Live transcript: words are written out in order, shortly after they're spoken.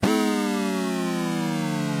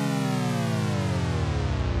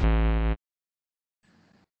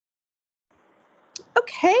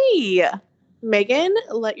Okay, Megan,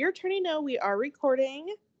 let your attorney know we are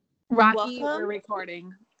recording. Rocky, Welcome. we're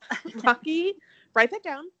recording. Rocky, write that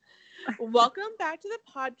down. Welcome back to the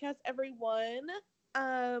podcast, everyone.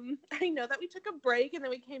 I know that we took a break and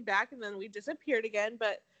then we came back and then we disappeared again,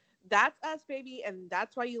 but that's us, baby, and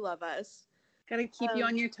that's why you love us. Gotta keep you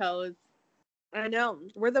on your toes. I know.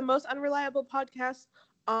 We're the most unreliable podcast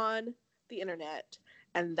on the internet,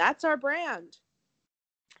 and that's our brand.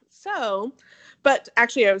 So, but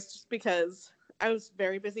actually I was just because I was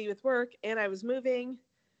very busy with work and I was moving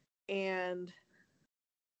and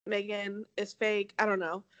Megan is fake. I don't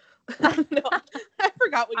know. No, I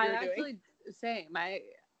forgot what you were doing. Same. I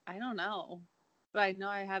don't know. But I know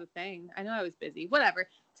I had a thing. I know I was busy. Whatever.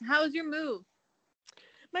 So how was your move?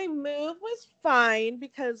 My move was fine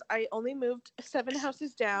because I only moved 7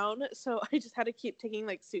 houses down, so I just had to keep taking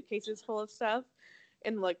like suitcases full of stuff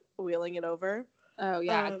and like wheeling it over. Oh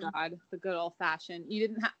yeah, God, the good old fashioned. You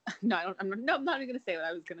didn't have. No, I don't. I'm not even gonna say what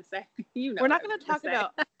I was gonna say. You know, we're not gonna talk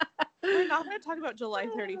about. We're not gonna talk about July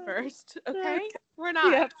 31st. Okay, we're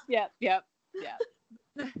not. Yep.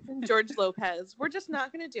 George Lopez. We're just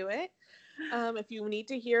not gonna do it. If you need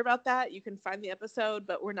to hear about that, you can find the episode.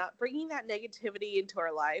 But we're not bringing that negativity into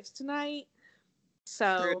our lives tonight.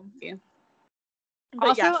 So.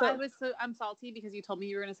 Also, I'm salty because you told me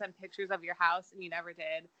you were gonna send pictures of your house and you never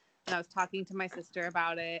did. And I was talking to my sister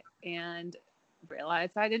about it and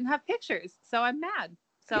realized I didn't have pictures. So I'm mad.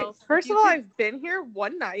 So okay, first of all, I've been here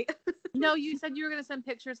one night. No, you said you were going to send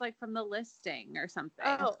pictures like from the listing or something.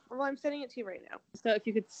 Oh, well, I'm sending it to you right now. So if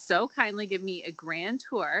you could so kindly give me a grand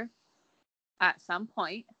tour at some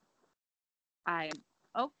point.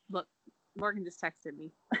 Oh, look, Morgan just texted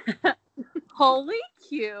me. Holy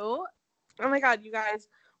cute. Oh my God, you guys.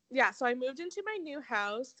 Yeah, so I moved into my new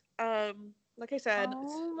house. Like I said,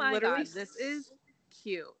 oh my God, this is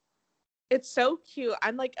cute. It's so cute.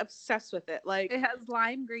 I'm like obsessed with it. Like it has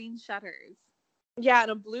lime green shutters. Yeah,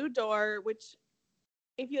 and a blue door, which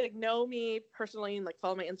if you like know me personally and like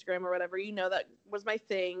follow my Instagram or whatever, you know that was my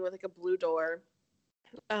thing with like a blue door.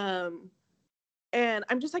 And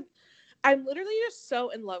I'm just like, I'm literally just so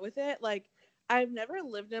in love with it. Like I've never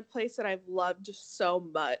lived in a place that I've loved just so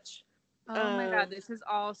much. Oh my God, this is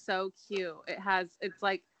all so cute. It's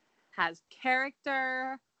like has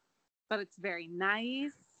character, but it's very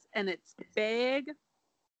nice and it's big.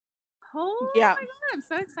 Oh yeah. My God, I'm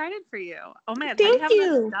so excited for you. Oh my God, Thank how do you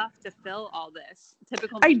have you. enough stuff to fill all this?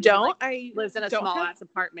 Typical. I don't. Like, I lives in a small ass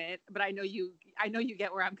apartment, but I know you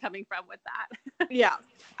get where I'm coming from with that. Yeah,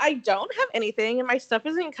 I don't have anything, and my stuff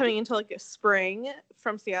isn't coming until like spring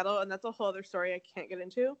from Seattle, and that's a whole other story I can't get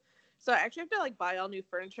into. So I actually have to like buy all new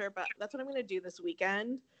furniture, but that's what I'm gonna do this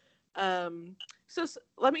weekend. So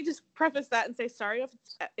let me just preface that and say sorry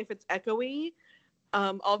if it's echoey.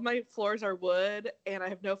 All of my floors are wood, and I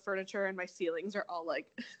have no furniture, and my ceilings are all like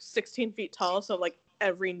 16 feet tall, so like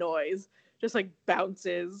every noise just like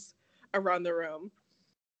bounces around the room.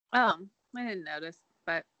 I didn't notice,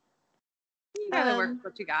 but you gotta work with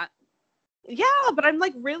what you got. Yeah, but I'm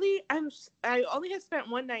like really, I only have spent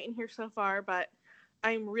one night in here so far, but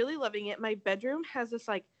I'm really loving it. My bedroom has this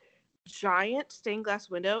like giant stained glass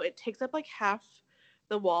window. It takes up like half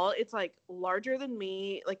the wall. It's like larger than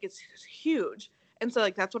me. Like it's huge. And so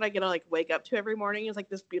like that's what I get to like wake up to every morning is like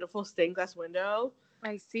this beautiful stained glass window.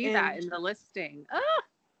 I see that in the listing.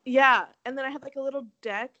 Yeah, and then I had like a little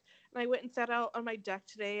deck, and I went and sat out on my deck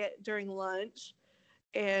today during lunch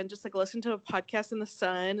and just like listened to a podcast in the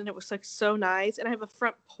sun, and it was like so nice. And I have a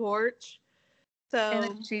front porch. So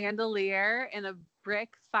and a chandelier and a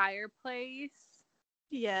brick fireplace.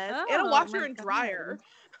 Yes, and a washer and dryer.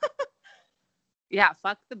 Yeah,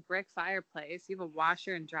 fuck the brick fireplace. You have a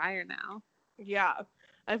washer and dryer now. Yeah,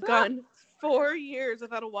 I've gone 4 years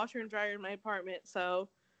without a washer and dryer in my apartment, so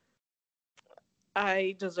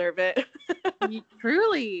I deserve it.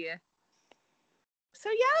 Truly. So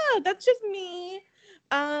yeah, that's just me.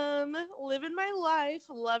 Living my life,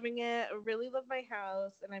 loving it. I really love my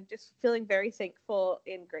house, and I'm just feeling very thankful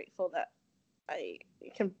and grateful that I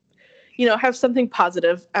can, have something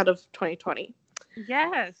positive out of 2020.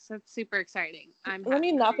 Yes, that's super exciting. Let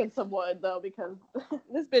me knock on some wood though, because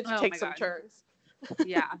this bitch takes some turns.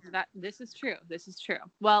 Yeah, this is true. This is true.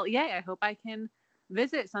 Well, yeah, I hope I can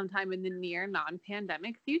visit sometime in the near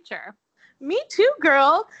non-pandemic future. Me too,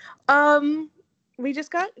 girl. We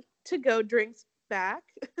just got to-go drinks back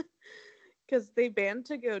because they banned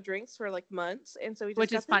to-go drinks for like months, and so we just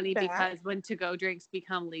which is funny because when to-go drinks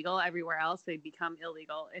become legal everywhere else, they become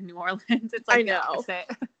illegal in New Orleans. It's like the opposite.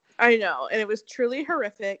 I know, and it was truly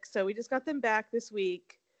horrific. So we just got them back this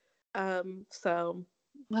week. So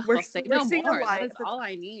we're seeing a light. That's all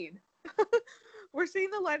I need. We're seeing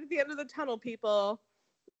the light at the end of the tunnel, people.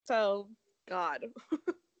 So, God.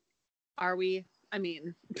 Are we? I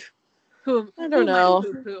mean, I don't know.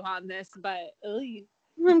 Might poo-poo on this, but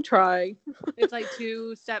I'm trying. It's like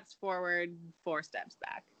 2 steps forward, 4 steps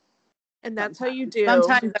back. And that's how you do.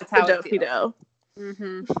 Sometimes that's how it feels. Do.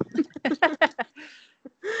 Mm-hmm.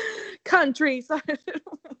 Countryside.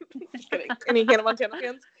 Just kidding. Any Hannah Montana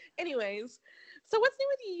fans? Anyways, so what's new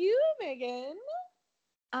with you, Megan?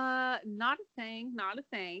 Not a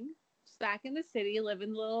thing. Just back in the city,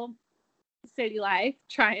 living little city life,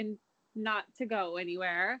 trying not to go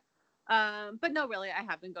anywhere. But no, really, I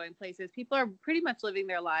have been going places. People are pretty much living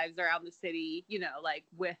their lives around the city, you know, like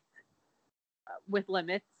with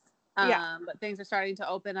limits. But things are starting to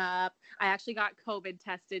open up. I actually got COVID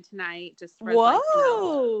tested tonight, just for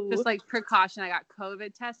just like precaution. I got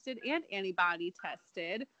COVID tested and antibody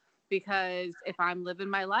tested because if I'm living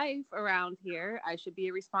my life around here, I should be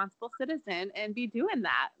a responsible citizen and be doing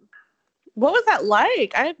that. What was that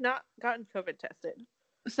like? I have not gotten COVID tested.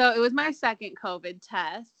 So it was my second COVID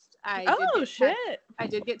test. I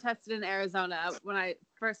did get tested in Arizona when I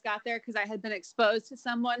first got there because I had been exposed to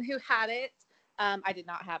someone who had it. I did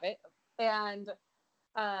not have it. And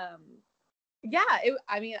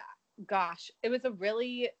it was a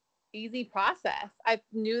really easy process. I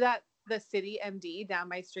knew that the city MD down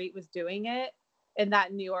my street was doing it. And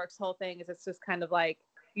that New York's whole thing is it's just kind of like,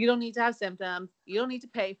 you don't need to have symptoms. You don't need to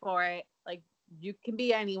pay for it. Like, you can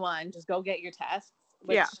be anyone. Just go get your tests.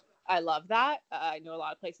 Which I love that. I know a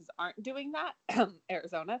lot of places aren't doing that.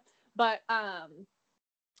 Arizona. But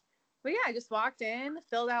yeah, I just walked in,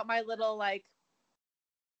 filled out my little like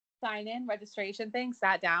sign-in registration thing,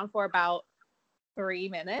 sat down for about 3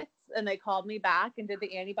 minutes, and they called me back and did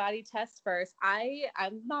the antibody test first.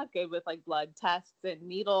 I'm not good with like blood tests and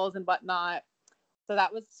needles and whatnot, so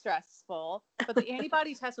that was stressful. But the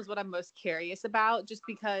antibody test was what I'm most curious about, just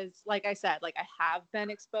because, like I said, like I have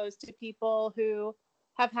been exposed to people who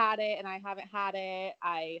have had it and I haven't had it.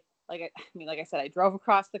 Like I said, I drove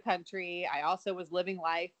across the country. I also was living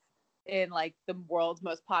life in like one of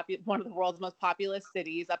the world's most populous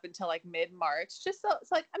cities up until like mid-March. Just so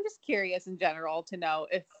it's like I'm just curious in general to know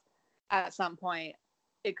if at some point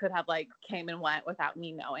it could have like came and went without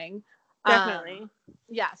me knowing. Definitely.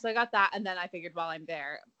 Yeah, so I got that, and then I figured while I'm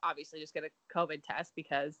there, obviously just get a COVID test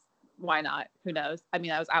because why not? Who knows? I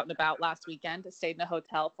mean, I was out and about last weekend. I stayed in a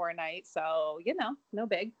hotel for a night, so you know, no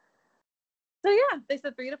big. So yeah, they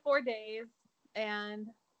said 3 to 4 days, and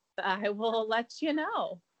I will let you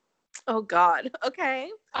know. Oh God. Okay.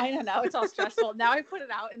 I don't know. It's all stressful. Now I put it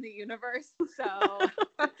out in the universe. So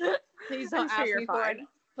please don't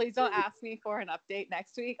please don't ask me for an update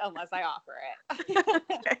next week unless I offer it.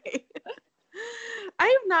 Okay. I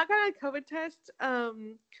have not gotten a COVID test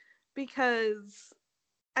because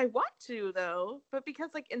I want to though, but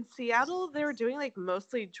because like in Seattle they were doing like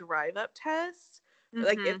mostly drive up tests,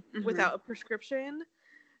 like without a prescription,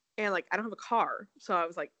 and like I don't have a car, so I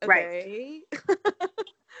was like, okay. Right.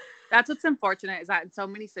 That's what's unfortunate is that in so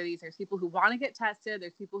many cities, there's people who want to get tested.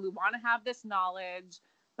 There's people who want to have this knowledge,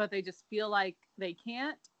 but they just feel like they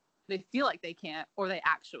can't. They feel like they can't, or they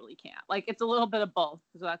actually can't. Like, it's a little bit of both.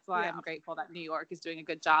 So that's why I'm grateful that New York is doing a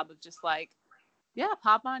good job of just like, yeah,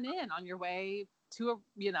 pop on in on your way to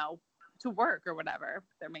to work or whatever.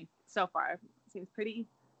 I mean, so far it seems pretty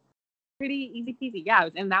easy peasy. Yeah, I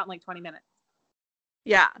was in that in like 20 minutes.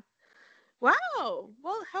 Yeah. Wow.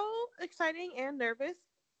 Well, how exciting and nervous.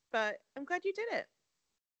 But I'm glad you did it.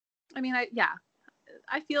 I mean, I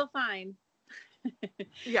feel fine.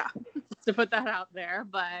 Yeah. To put that out there,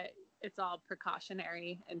 but it's all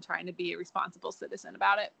precautionary and trying to be a responsible citizen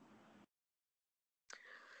about it.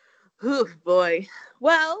 Oh boy.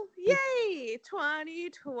 Well, yay!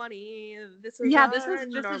 2020. This is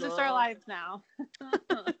just our lives now.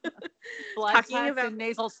 Blood tests and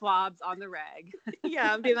nasal swabs on the reg.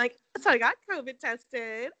 Yeah, I'm being like, so I got COVID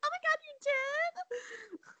tested. Oh my God, you did?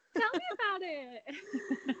 Tell me about it.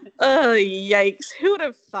 Oh, yikes. Who would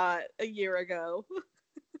have thought a year ago?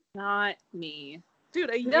 Not me.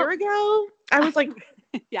 Dude, a year ago, I was like,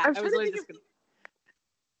 yeah, I was literally just gonna...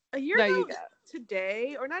 A year ago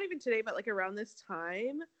today, or not even today, but like around this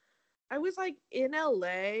time, I was like in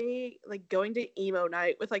LA, like going to emo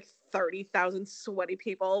night with like 30,000 sweaty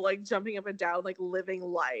people, like jumping up and down, like living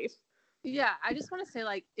life. Yeah, I just want to say,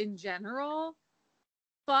 like, in general,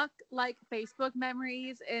 fuck like Facebook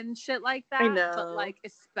memories and shit like that. I know. But like,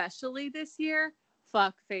 especially this year,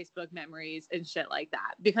 fuck Facebook memories and shit like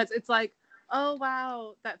that. Because it's like, oh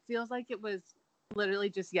wow, that feels like it was literally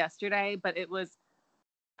just yesterday, but it was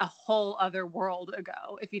a whole other world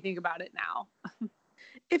ago, if you think about it now.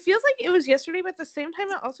 It feels like it was yesterday, but at the same time,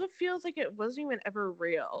 it also feels like it wasn't even ever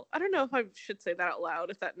real. I don't know if I should say that out loud,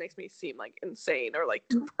 if that makes me seem like insane or like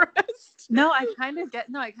depressed. No, I kind of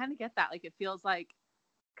get that. Like it feels like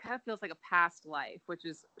a past life, which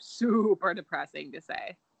is super depressing to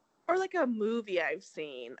say. Or like a movie I've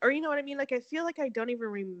seen. Or you know what I mean? Like I feel like I don't even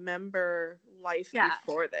remember life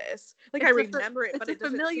before this. Like I remember it, but it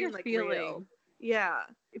doesn't seem like feeling. Real. Yeah.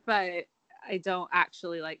 But I don't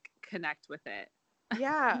actually like connect with it.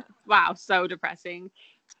 Yeah. Wow, so depressing.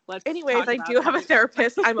 Anyways, I do have a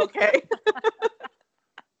therapist. I'm okay.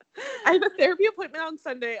 I have a therapy appointment on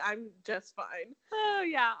Sunday. I'm just fine. Oh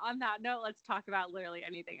yeah. On that note, let's talk about literally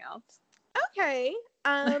anything else. Okay.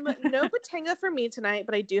 No Botanga for me tonight,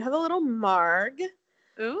 but I do have a little marg.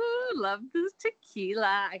 Ooh, love this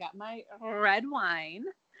tequila. I got my red wine.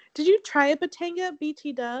 Did you try a Botanga,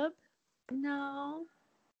 BT Dub? No.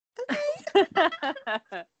 Okay.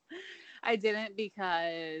 I didn't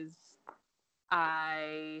because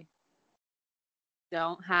I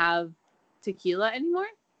don't have tequila anymore.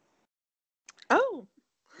 Oh.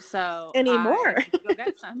 So anymore. I go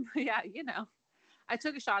get some. Yeah, you know. I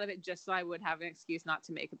took a shot of it just so I would have an excuse not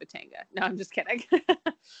to make a Botanga. No, I'm just kidding.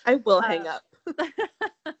 I will hang up.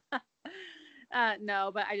 No,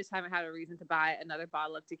 but I just haven't had a reason to buy another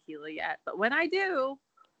bottle of tequila yet. But when I do,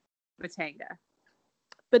 Botanga.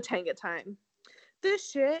 Botanga time. This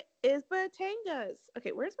shit is Botangas.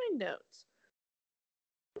 Okay, where's my notes?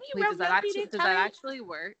 Wait, does that actually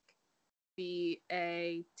work?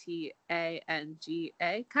 Batanga?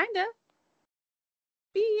 Kinda.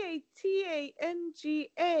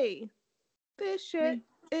 Batanga. This shit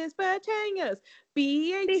is Botangas.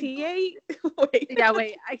 BATA. Wait. Yeah,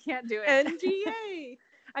 wait. I can't do it. NGA.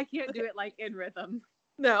 I can't do it like in rhythm.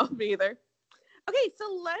 No, me either. Okay,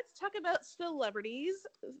 so let's talk about celebrities.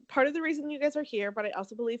 Part of the reason you guys are here, but I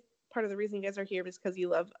also believe part of the reason you guys are here is because you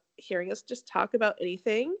love hearing us just talk about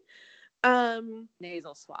anything.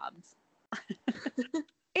 Nasal swabs.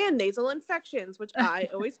 And nasal infections, which I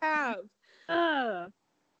always have. So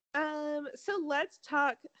let's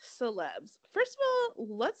talk celebs. First of all,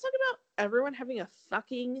 let's talk about everyone having a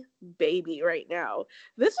fucking baby right now.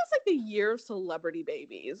 This was like the year of celebrity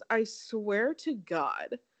babies. I swear to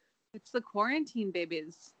God. It's the quarantine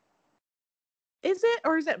babies. Is it?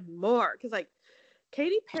 Or is it more? Because like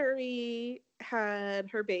Katy Perry had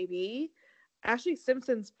her baby. Ashley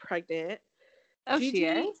Simpson's pregnant. Oh, Gigi, she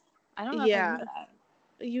is? I don't know if I knew that.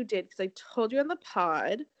 You did, because I told you on the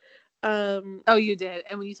pod. Oh, you did.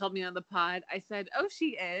 And when you told me on the pod, I said, oh,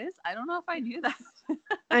 she is? I don't know if I knew that.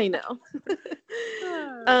 I know.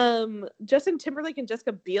 Justin Timberlake and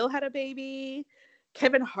Jessica Biel had a baby.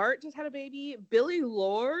 Kevin Hart just had a baby. Billie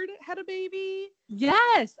Lourd had a baby.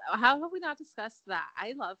 Yes. How have we not discussed that?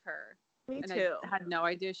 I love her. Me too. I had no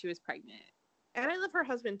idea she was pregnant. And I love her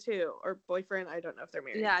husband too, or boyfriend. I don't know if they're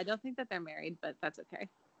married. Yeah, I don't think that they're married, but that's okay.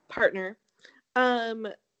 Partner.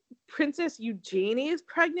 Princess Eugenie is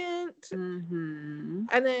pregnant. Mm-hmm.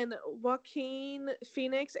 And then Joaquin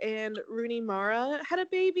Phoenix and Rooney Mara had a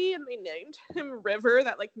baby, and they named him River.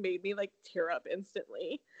 That like made me like tear up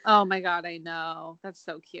instantly. Oh my God, I know. That's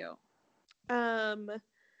so cute. And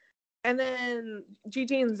then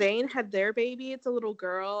Gigi and Zayn had their baby. It's a little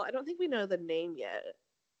girl. I don't think we know the name yet.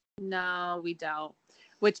 No, we don't.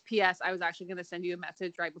 Which, P.S., I was actually going to send you a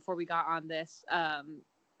message right before we got on this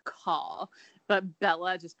call. But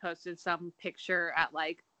Bella just posted some picture at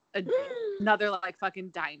like another like fucking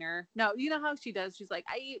diner. No, you know how she does? She's like,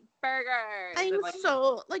 I eat burgers. I'm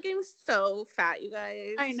so fat, you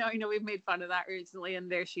guys. I know. We've made fun of that recently.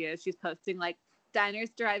 And there she is. She's posting like diners,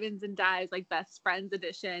 drive-ins, and dives, like best friends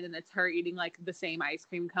edition. And it's her eating like the same ice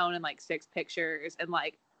cream cone and like 6 pictures and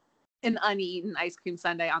like an uneaten ice cream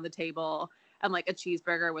sundae on the table and like a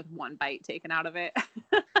cheeseburger with 1 bite taken out of it.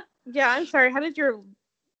 Yeah, I'm sorry. How did your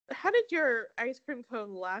ice cream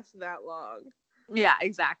cone last that long? Yeah,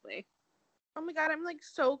 exactly. Oh my God, I'm like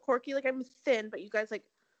so quirky. Like I'm thin, but you guys like,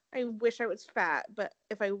 I wish I was fat, but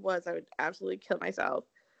if I was, I would absolutely kill myself.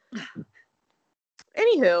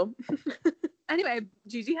 Anywho. Anyway,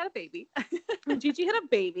 Gigi had a baby. Gigi had a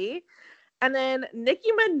baby. And then Nicki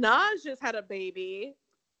Minaj just had a baby.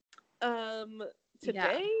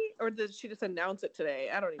 Today? Or did she just announce it today?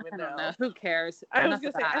 I don't even know. Who cares? I was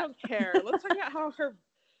gonna say, I don't care. Let's talk about how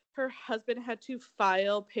her husband had to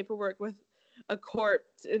file paperwork with a court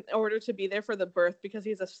in order to be there for the birth because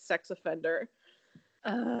he's a sex offender.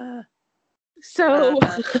 Yeah,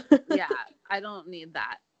 I don't need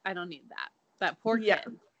that. That poor kid.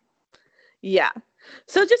 Yeah.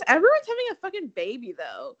 So just everyone's having a fucking baby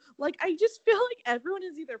though. Like I just feel like everyone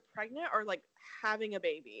is either pregnant or like having a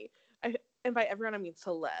baby. And by everyone I mean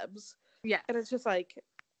celebs. Yeah. And it's just like,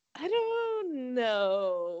 I don't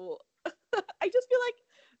know. I just feel like,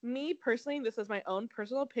 me personally, this is my own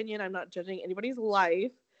personal opinion. I'm not judging anybody's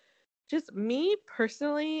life. Just me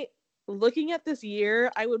personally, looking at this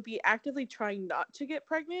year, I would be actively trying not to get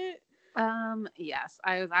pregnant. Yes,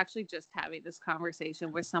 I was actually just having this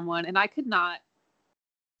conversation with someone, and I could not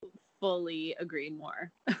fully agree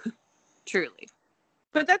more. Truly.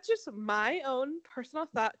 But that's just my own personal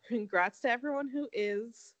thought. Congrats to everyone who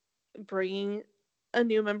is bringing a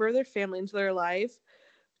new member of their family into their life.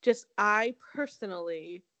 Just, I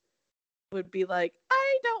personally would be like,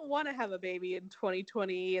 I don't want to have a baby in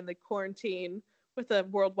 2020 in the quarantine with a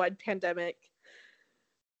worldwide pandemic.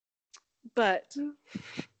 But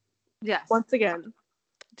yes, once again,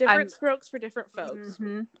 different strokes for different folks.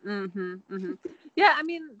 Yeah, I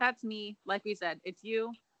mean, that's me. Like we said, it's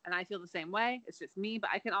you, and I feel the same way. It's just me,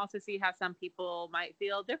 but I can also see how some people might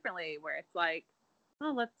feel differently, where it's like,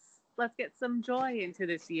 oh, let's get some joy into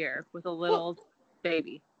this year with a little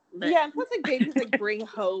baby. Yeah, and plus like babies like bring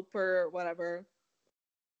hope or whatever.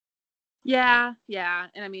 Yeah,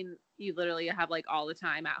 and I mean, you literally have like all the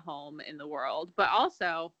time at home in the world, but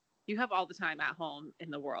also you have all the time at home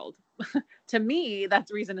in the world. To me,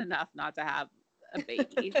 that's reason enough not to have a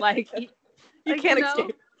baby. Like you can't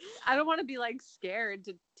escape. I don't want to be like scared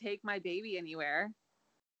to take my baby anywhere.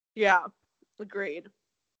 Yeah, agreed.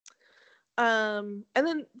 And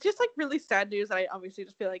then just like really sad news that I obviously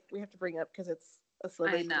just feel like we have to bring up because it's a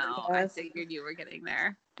celebrity. I know. I figured you were getting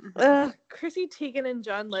there. Chrissy Teigen and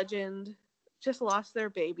John Legend just lost their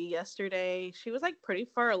baby yesterday. She was like pretty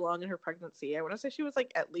far along in her pregnancy. I want to say she was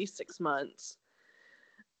like at least 6 months.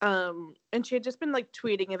 And she had just been like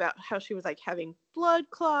tweeting about how she was like having blood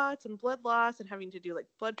clots and blood loss and having to do like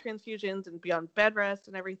blood transfusions and be on bed rest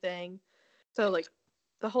and everything. So like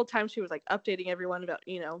the whole time she was like updating everyone about,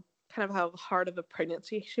 you know, kind of how hard of a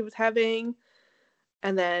pregnancy she was having.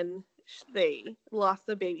 And then they lost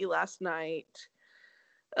the baby last night.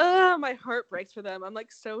 Oh, my heart breaks for them. I'm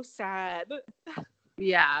like so sad.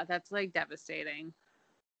 Yeah, that's like devastating.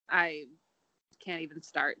 I can't even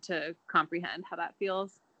start to comprehend how that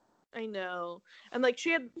feels. I know. And like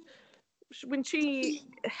when she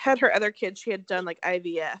had her other kids, she had done like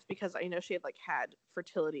IVF because I know she had like had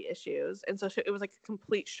fertility issues. And so it was like a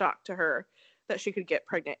complete shock to her that she could get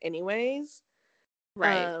pregnant anyways.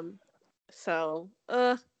 Right. So,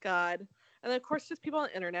 God. And then, of course, just people on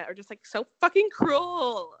the internet are just like so fucking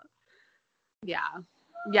cruel. Yeah.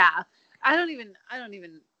 I don't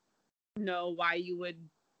even know why you would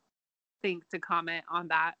think to comment on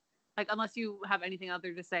that. Like, unless you have anything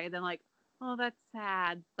other to say, then like, oh, that's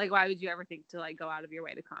sad. Like, why would you ever think to like go out of your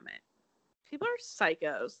way to comment? People are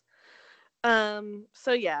psychos.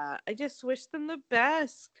 So yeah, I just wish them the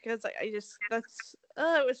best because it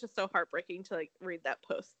was just so heartbreaking to like read that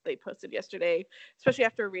post they posted yesterday, especially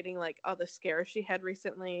after reading like all the scares she had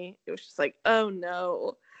recently. It was just like, oh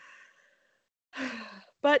no.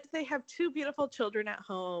 But they have 2 beautiful children at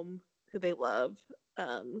home who they love.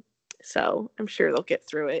 So I'm sure they'll get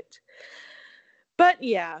through it. But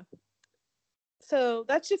yeah. So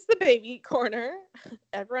that's just the baby corner.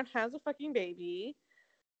 Everyone has a fucking baby.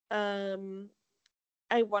 I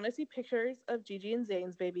want to see pictures of Gigi and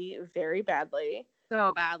Zayn's baby very badly.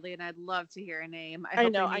 So badly, and I'd love to hear a name. I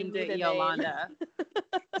know. I need it Yolanda.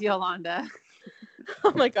 Yolanda.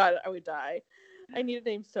 Oh my god, I would die. I need a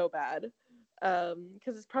name so bad.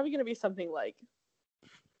 Because it's probably gonna be something like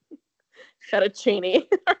Fettuccine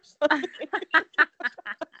or something.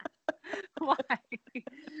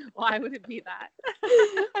 Why would it be that?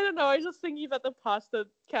 I don't know. I was just thinking about the pasta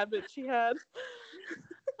cabinet she had.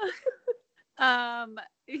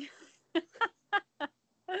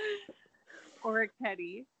 Or a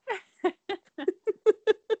Ketty.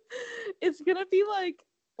 It's gonna be like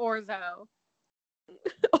Orzo.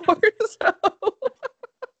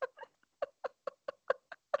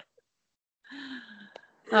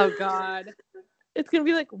 Oh god. It's gonna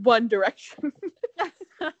be like One Direction.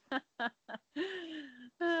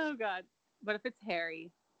 Oh god. What if it's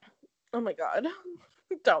Harry? Oh my god.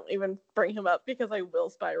 Don't even bring him up because I will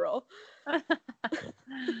spiral. I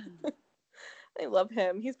love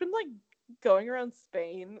him. He's been like going around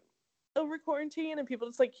Spain over quarantine and people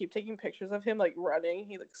just like keep taking pictures of him like running.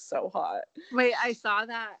 He looks so hot. Wait, I saw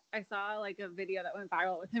like a video that went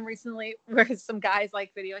viral with him recently where some guys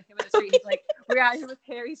like videoing him in the street. He's like, we're out here with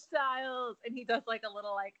Harry Styles, and he does like a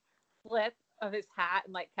little like flip of his hat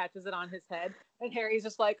and like catches it on his head, and Harry's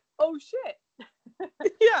just like, oh shit.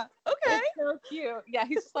 Yeah, okay. It's so cute. Yeah,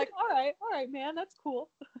 he's just like, all right, man, that's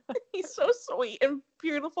cool. He's so sweet and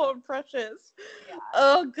beautiful and precious. Yeah.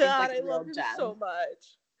 Oh god, like I love him so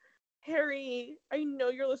much. Harry, I know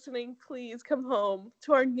you're listening. Please come home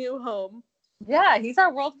to our new home. Yeah, he's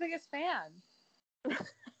our world's biggest fan.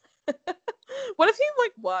 What if he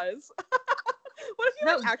like was? What if he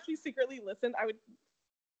like actually secretly listened? I would.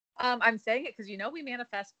 I'm saying it because we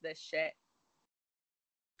manifest this shit.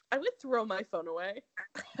 I would throw my phone away.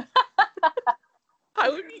 I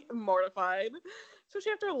would be mortified,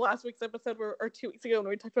 especially after last week's episode or 2 weeks ago when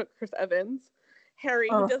we talked about Chris Evans. Harry,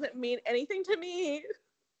 he doesn't mean anything to me.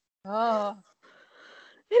 Oh.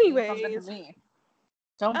 Anyways,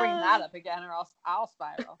 don't bring that up again, or else I'll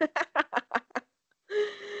spiral.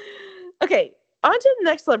 Okay, on to the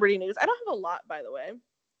next celebrity news. I don't have a lot, by the way.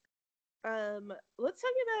 Let's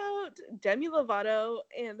talk about Demi Lovato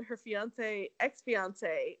and her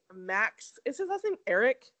ex-fiance, Max. Is his last name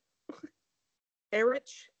Eric? Eric?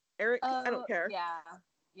 I don't care.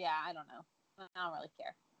 Yeah, I don't know. I don't really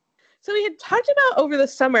care. So we had talked about over the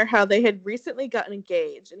summer how they had recently gotten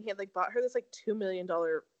engaged, and he had like bought her this like $2 million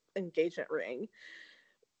engagement ring.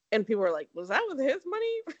 And people were like, was that with his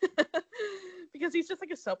money? Because he's just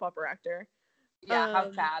like a soap opera actor. Yeah,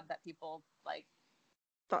 how sad that people like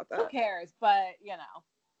thought that. Who cares? But,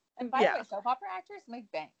 And by the way, soap opera actors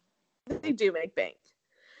make bank. They do make bank.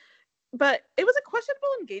 But it was a questionable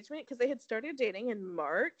engagement because they had started dating in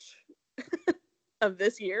March of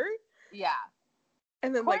this year. Yeah.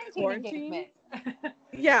 And then quarantine.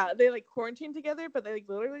 Yeah, they quarantined together, but they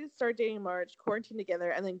literally started dating in March, quarantined together,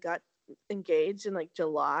 and then got engaged in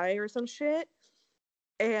July or some shit.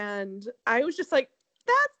 And I was just like,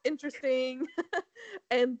 that's interesting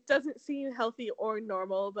and doesn't seem healthy or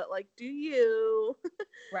normal, but do you?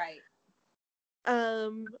 Right.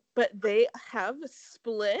 But they have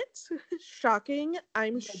split. Shocking,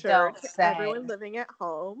 I'm sure, to everyone living at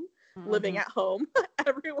home. Mm-hmm. Living at home.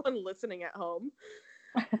 Everyone listening at home.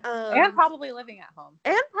 And probably living at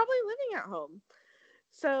home.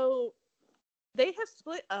 So they have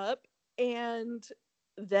split up, and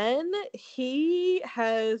then he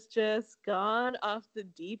has just gone off the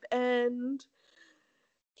deep end.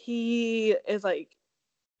 He is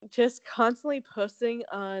just constantly posting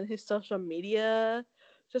on his social media,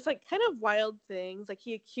 just kind of wild things.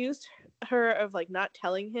 He accused her of not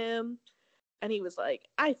telling him, and he was like,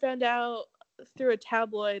 I found out through a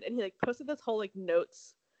tabloid, and he posted this whole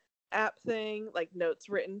notes app thing, notes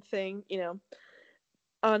written thing,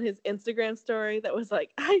 on his Instagram story that was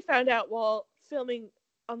I found out while filming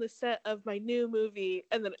on the set of my new movie,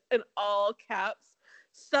 and then in all caps,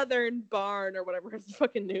 Southern Barn, or whatever his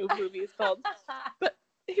fucking new movie is called. But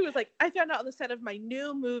he was I found out on the set of my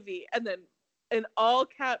new movie, and then in all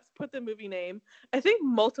caps put the movie name, I think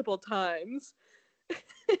multiple times.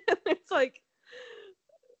 It's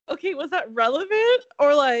okay, was that relevant?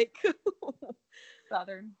 Or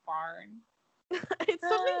Southern Barn. It's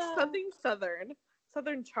something Southern.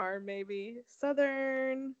 Southern Charm, maybe.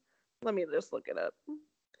 Southern. Let me just look it up.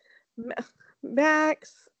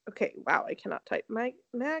 Max. Okay, wow, I cannot type.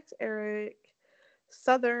 Max Eric.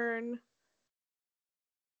 Southern.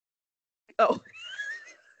 Oh.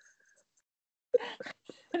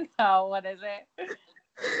 No, what is it?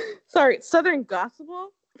 Sorry, Southern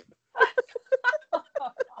Gospel.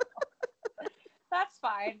 That's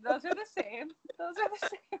fine. Those are the same.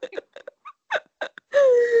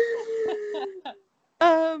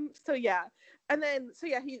 So yeah. And then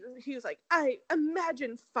he was like, I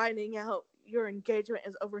imagine finding out your engagement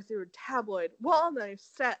is over through a tabloid while on the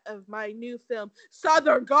set of my new film,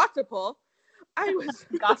 Southern Gospel. I was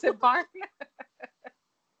Gossip Barn.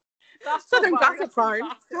 Southern Gossip Barn.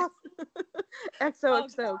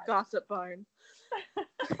 XOXO Gossip Barn.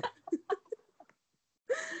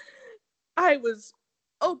 I was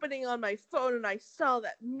opening on my phone and I saw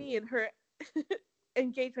that me and her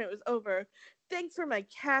engagement was over. Thanks for my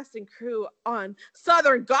cast and crew on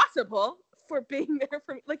Southern Gospel for being there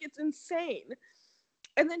for me. It's insane.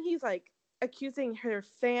 And then he's accusing her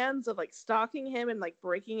fans of stalking him and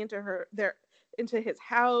breaking into his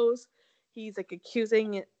house. He's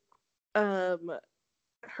accusing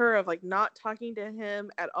her of not talking to him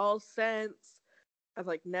at all since, of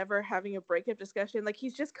never having a breakup discussion.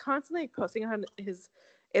 He's just constantly posting on his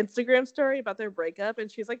Instagram story about their breakup, and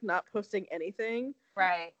she's not posting anything.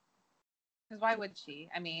 Right. Because why would she?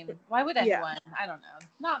 I mean, why would anyone? Yeah. I don't know.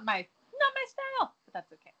 Not my style, but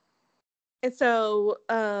that's okay. And so,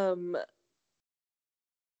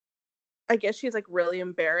 I guess she's really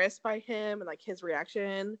embarrassed by him and his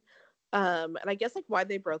reaction. And I guess why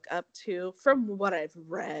they broke up too, from what I've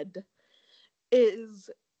read, is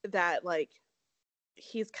that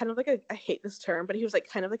he's kind of I hate this term, but he was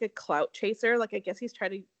kind of a clout chaser. I guess he's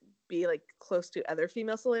trying to be close to other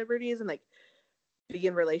female celebrities and be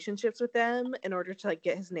in relationships with them in order to like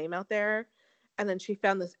get his name out there. And then she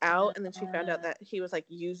found this out, and then she found out that he was like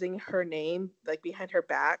using her name like behind her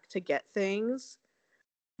back to get things.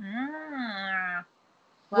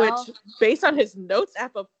 Well, which, based on his notes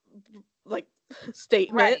app of like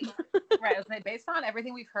statement, right. I was like, based on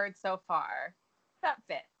everything we've heard so far, that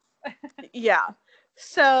fits. Yeah.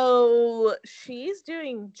 So she's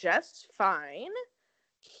doing just fine.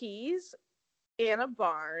 He's in a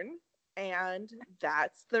barn, and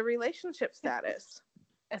that's the relationship status.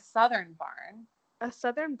 A southern barn. A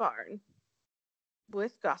southern barn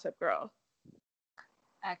with Gossip Girl.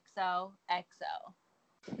 XOXO.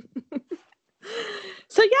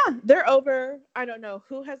 So yeah, they're over. I don't know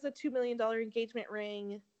who has the $2 million engagement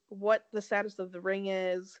ring, what the status of the ring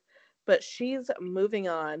is, but she's moving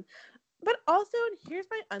on. But also, here's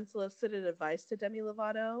my unsolicited advice to Demi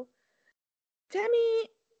Lovato. Demi,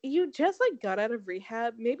 you just like got out of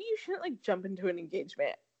rehab. Maybe you shouldn't like jump into an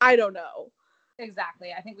engagement. I don't know.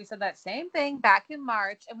 Exactly. I think we said that same thing back in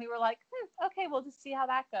March, and we were like, okay, we'll just see how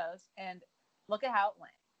that goes. And look at how it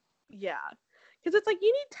went. Yeah. Because it's like,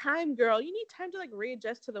 you need time, girl. You need time to like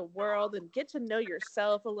readjust to the world and get to know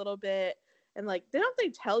yourself a little bit. And like, don't they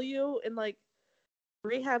tell you in like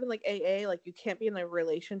rehab and like AA, like you can't be in a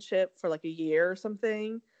relationship for like a year or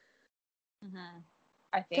something? Mm-hmm.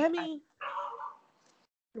 I think Demi,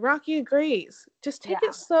 Rocky agrees. Just take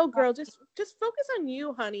it slow, girl. Just focus on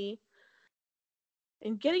you, honey.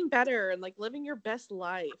 And getting better and like living your best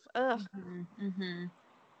life. Ugh. Mm-hmm.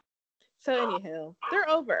 So anywho, they're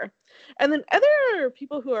over. And then other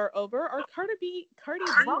people who are over are Cardi B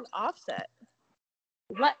and Offset.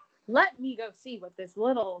 Let me go see what this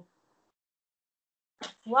little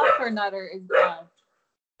fluffernutter is done.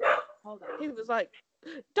 Hold on. He was like,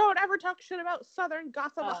 don't ever talk shit about Southern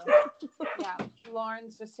gossip. Yeah,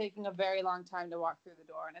 Lauren's just taking a very long time to walk through the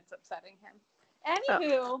door, and it's upsetting him.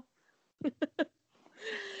 Anywho.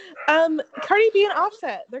 Cardi B and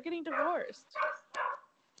Offset, they're getting divorced.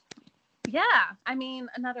 Yeah, I mean,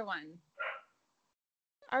 another one.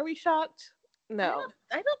 Are we shocked? No.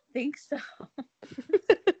 I don't think so.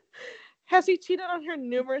 Has he cheated on her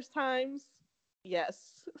numerous times?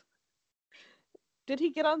 Yes. Did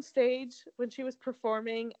he get on stage when she was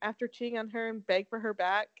performing after cheating on her and beg for her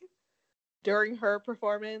back during her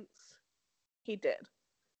performance? He did.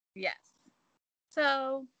 Yes.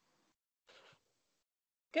 So,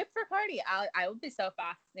 good for Cardi. I would be so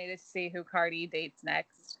fascinated to see who Cardi dates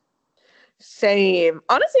next. Same.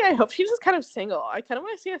 Honestly, I hope she's just kind of single. I kind of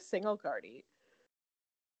want to see a single Cardi.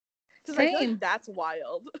 Because I feel like that's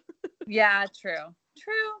wild. Yeah, true.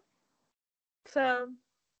 So,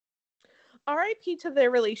 RIP to their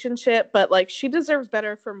relationship, but like she deserves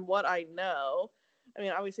better from what I know. I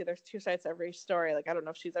mean, obviously there's two sides to every story. Like, I don't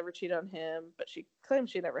know if she's ever cheated on him, but she claims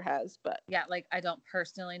she never has. But yeah, like I don't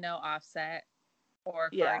personally know Offset or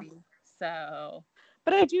Cardi, so.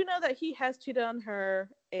 But I do know that he has cheated on her,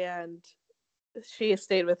 and she has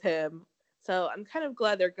stayed with him. So I'm kind of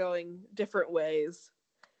glad they're going different ways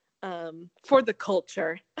for the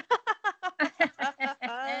culture.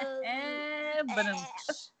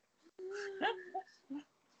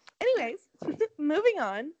 Anyways, moving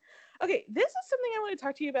on. Okay, this is something I want to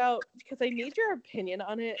talk to you about because I need your opinion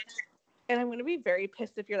on it. And I'm going to be very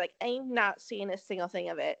pissed if you're like, I'm not seeing a single thing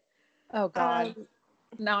of it. Oh, God.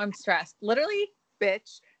 Now I'm stressed. Literally,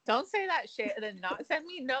 bitch, don't say that shit and then not send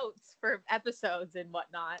me notes for episodes and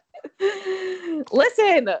whatnot.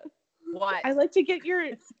 Listen. What? I like to get your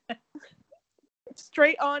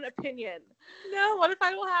straight on opinion. No, what if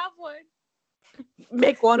I don't have one?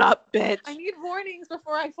 Make one up, bitch. I need warnings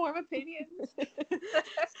before I form opinions.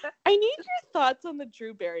 I need your thoughts on the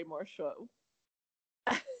Drew Barrymore show.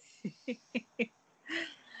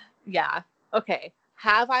 Yeah. Okay.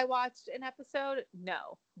 Have I watched an episode?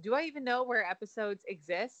 No. Do I even know where episodes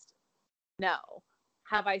exist? No.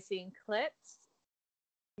 Have I seen clips?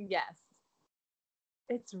 Yes.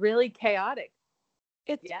 It's really chaotic.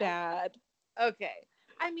 It's bad. Okay.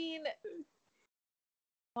 I mean,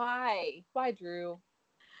 why? Why, Drew?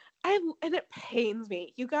 And it pains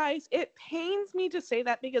me. You guys, it pains me to say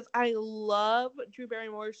that because I love Drew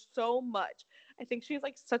Barrymore so much. I think she's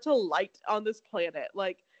like such a light on this planet.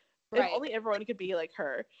 Like, if only everyone could be like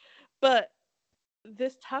her. But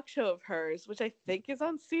this talk show of hers, which I think is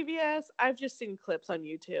on CBS, I've just seen clips on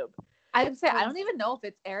YouTube. I would say I don't even know if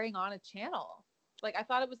it's airing on a channel. Like, I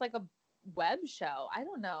thought it was like a web show. I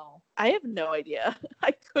don't know. I have no idea.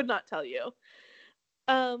 I could not tell you.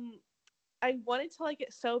 I wanted to like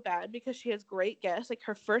it so bad because she has great guests. Like,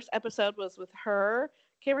 her first episode was with her,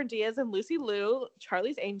 Cameron Diaz, and Lucy Liu,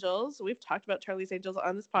 Charlie's Angels. We've talked about Charlie's Angels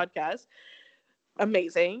on this podcast.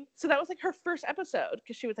 amazing. So that was like her first episode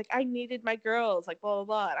because she was like, I needed my girls, like blah blah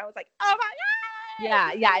blah. And I was like, oh my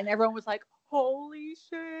God. Yeah. And everyone was like, holy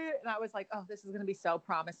shit. And I was like, oh, this is gonna be so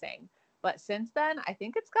promising. But since then, I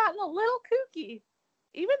think it's gotten a little kooky.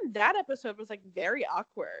 Even that episode was like very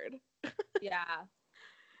awkward. Yeah.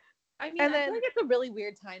 I mean, I feel like it's a really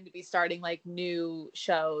weird time to be starting like new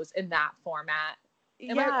shows in that format.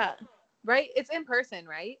 Right? It's in person,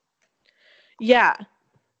 right? Yeah.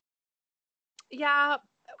 Yeah,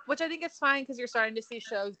 which I think is fine because you're starting to see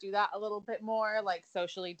shows do that a little bit more, like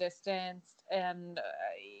socially distanced. And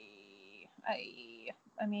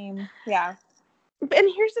I mean, yeah. And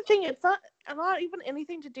here's the thing: it's not even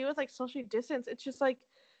anything to do with like socially distance. It's just like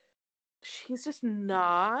she's just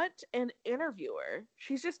not an interviewer.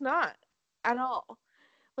 She's just not at all.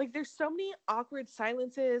 Like there's so many awkward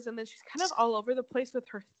silences, and then she's kind of all over the place with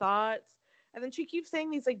her thoughts, and then she keeps saying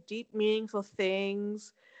these like deep, meaningful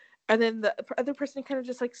things. And then the other person kind of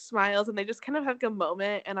just like smiles and they just kind of have like a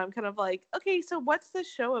moment. And I'm kind of like, okay, so what's this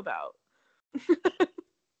show about?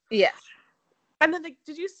 Yeah. And then like,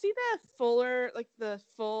 did you see the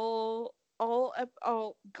full,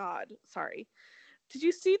 oh God, sorry. Did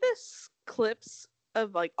you see this clips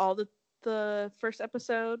of like all the first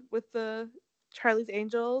episode with the Charlie's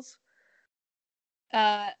Angels?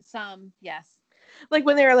 Some, yes. Like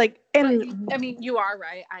when they were like, and I mean, you are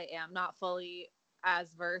right. I am not fully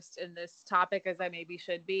as versed in this topic as I maybe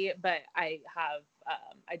should be, but I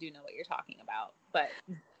do know what you're talking about, but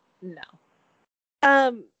no.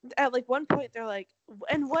 At like one point they're like,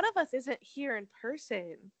 and one of us isn't here in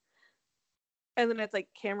person. And then it's like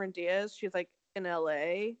Cameron Diaz, she's like in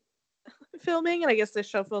LA filming, and I guess this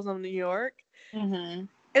show films in New York. Mm-hmm. And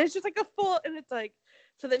it's just like a full, and it's like,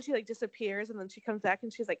 so then she like disappears, and then she comes back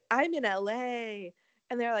and she's like, I'm in LA.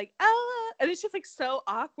 And they're like, ah, and it's just like so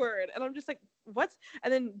awkward. And I'm just like, what's,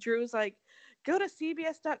 and then Drew's like, go to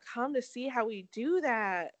CBS.com to see how we do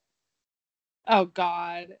that. Oh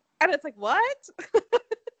God. And it's like, what?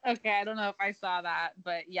 Okay, I don't know if I saw that,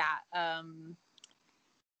 but yeah,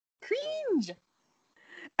 cringe.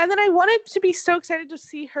 And then I wanted to be so excited to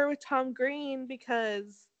see her with Tom Green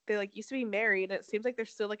because they like used to be married, and it seems like they're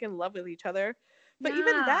still like in love with each other. But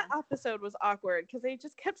even that episode was awkward because they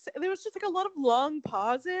just kept, there was just like a lot of long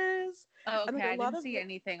pauses. Oh, okay. I didn't see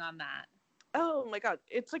anything on that. Oh my God.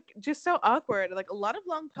 It's like just so awkward. Like a lot of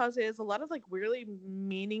long pauses, a lot of like really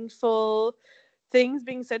meaningful things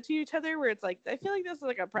being said to each other where it's like, I feel like this is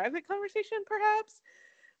like a private conversation perhaps.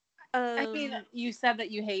 I mean, you said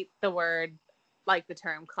that you hate the word, like the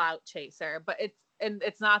term clout chaser, but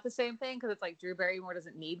it's not the same thing because it's like Drew Barrymore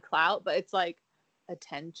doesn't need clout, but it's like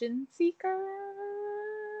attention seeker,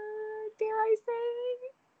 dare I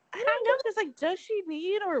say? I don't know, because like, does she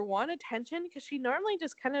need or want attention? Because she normally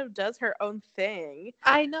just kind of does her own thing.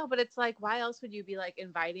 I know, but it's like, why else would you be like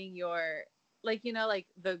inviting your, like, you know, like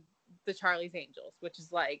the Charlie's Angels, which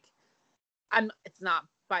is like, it's not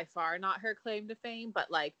by far not her claim to fame,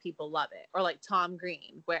 but like people love it. Or like Tom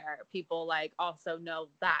Green, where people like also know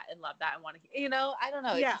that and love that and want to, you know, I don't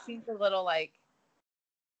know. Yeah. It just seems a little like,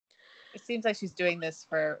 it seems like she's doing this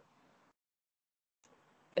for,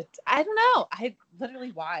 I don't know. I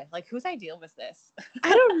literally, why? Like, whose idea was this?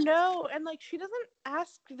 I don't know. And like, she doesn't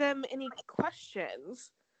ask them any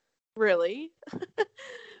questions, really.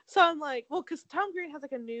 So I'm like, well, because Tom Green has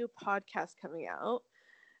like a new podcast coming out.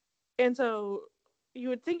 And so you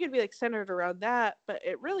would think it'd be like centered around that, but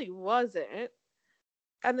it really wasn't.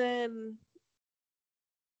 And then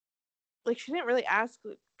like she didn't really ask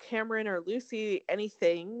Cameron or Lucy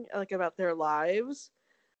anything like about their lives.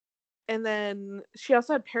 And then she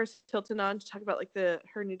also had Paris Hilton on to talk about like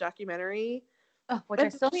her new documentary. Oh, which I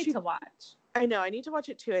still need to watch. I know, I need to watch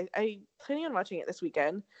it too. I planning on watching it this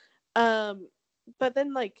weekend. But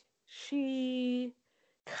then like she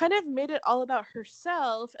kind of made it all about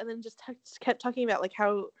herself, and then just kept talking about like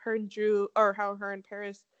how her and Drew, or how her and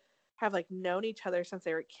Paris have like known each other since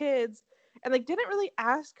they were kids, and like didn't really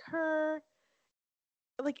ask her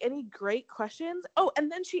like any great questions. Oh,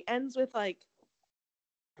 and then she ends with like,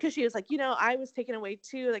 because she was like, you know, I was taken away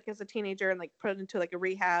too, like as a teenager, and like put into like a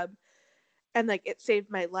rehab, and like it saved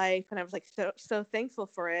my life, and I was like so thankful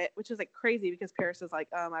for it, which is like crazy because Paris is like,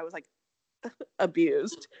 I was like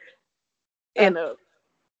abused in a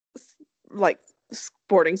like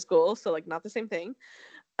boarding school, so like not the same thing.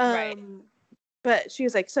 Right. But she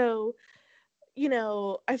was like, so, you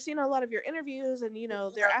know, I've seen a lot of your interviews, and you know,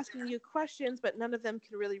 they're asking you questions, but none of them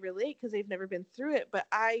can really relate because they've never been through it, but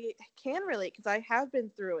I can relate because I have been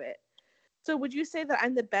through it. So would you say that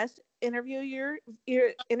I'm the best interviewee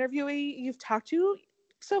you've talked to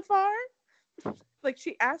so far? Like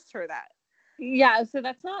she asked her that. Yeah, so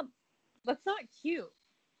that's not That's not cute.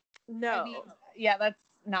 No. I mean, yeah, that's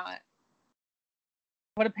not.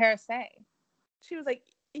 What did Paris say? She was like,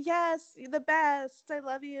 yes, you're the best. I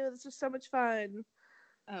love you. This is so much fun.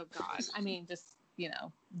 Oh, God. I mean, just,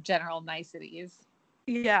 general niceties.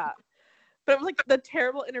 Yeah. But it was like the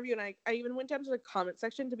terrible interview. And I even went down to the comment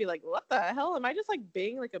section to be like, what the hell? Am I just like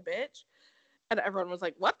being like a bitch? And everyone was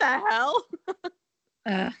like, what the hell?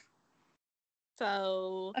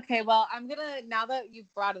 So. Okay, well, now that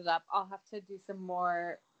you've brought it up, I'll have to do some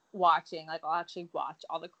more watching. Like, I'll actually watch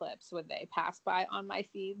all the clips when they pass by on my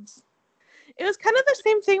feeds. It was kind of the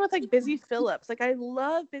same thing with like Busy Phillips. Like, I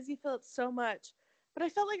love Busy Phillips so much, but I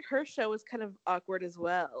felt like her show was kind of awkward as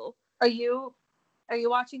well. Are you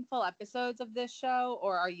watching full episodes of this show,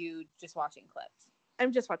 or are you just watching clips?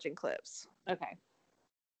 I'm just watching clips. Okay.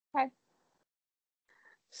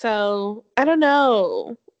 So, I don't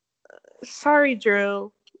know. Sorry,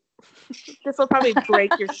 Drew. This will probably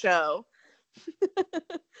break your show.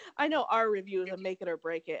 I know our review is a make it or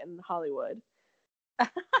break it in Hollywood.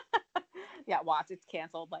 Yeah, watch. It's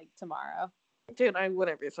canceled like tomorrow. Dude, I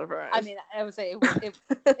wouldn't be surprised. I mean, I would say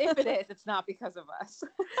if it is, it's not because of us.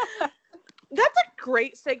 That's a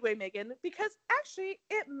great segue, Megan, because actually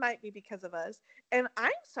it might be because of us. And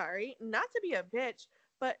I'm sorry, not to be a bitch,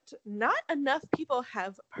 but not enough people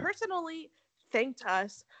have personally thanked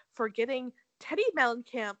us for getting Teddi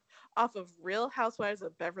Mellencamp off of Real Housewives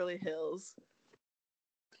of Beverly Hills.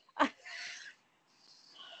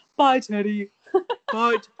 Bye, Teddi.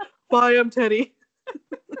 Bye, I'm Teddi.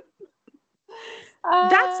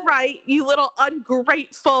 That's right, you little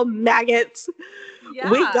ungrateful maggots. Yeah.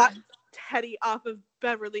 We got Teddi off of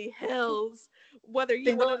Beverly Hills, whether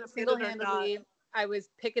you want to single-handedly. I was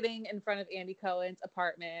picketing in front of Andy Cohen's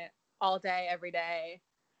apartment all day, every day.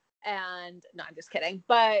 And no, I'm just kidding.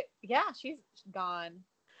 But yeah, she's gone.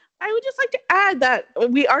 I would just like to add that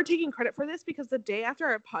we are taking credit for this because the day after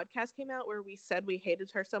our podcast came out where we said we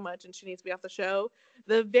hated her so much and she needs to be off the show,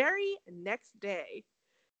 the very next day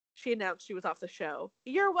she announced she was off the show.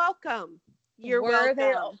 You're welcome.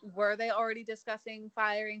 Welcome. Were they already discussing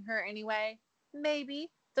firing her anyway?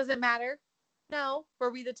 Maybe. Does it matter? No.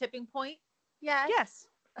 Were we the tipping point? Yes.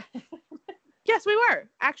 Yes, we were.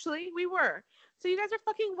 Actually, we were. So you guys are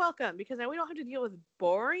fucking welcome because now we don't have to deal with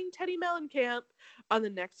boring Teddi Mellencamp on the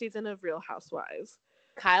next season of Real Housewives.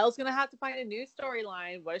 Kyle's going to have to find a new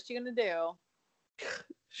storyline. What is she going to do?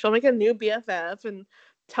 She'll make a new BFF and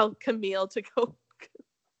tell Camille to go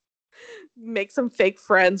make some fake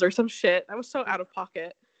friends or some shit. That was so out of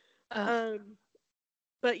pocket.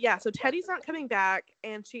 But yeah, so Teddi's not coming back,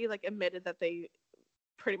 and she like admitted that they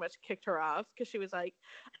pretty much kicked her off because she was like,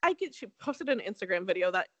 she posted an Instagram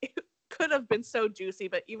video that it could have been so juicy,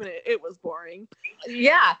 but even it was boring.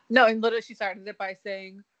 Yeah, no, and literally she started it by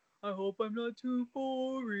saying, I hope I'm not too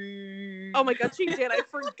boring. Oh my god, she did. I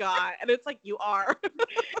forgot. And it's like, you are.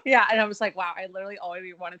 Yeah, and I was like, wow, I literally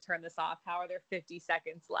already want to turn this off. How are there 50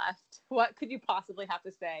 seconds left? What could you possibly have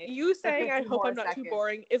to say? You saying I hope I'm not too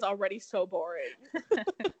boring is already so boring.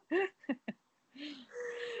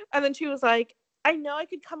 And then she was like, I know I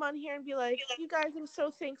could come on here and be like, you guys, I'm so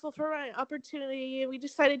thankful for my opportunity. We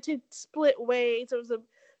decided to split ways. It was a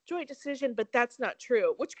joint decision, but that's not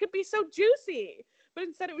true, which could be so juicy. But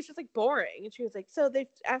instead it was just like boring. And she was like, so they've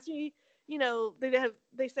asked me,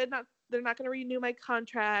 they said they're not going to renew my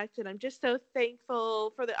contract. And I'm just so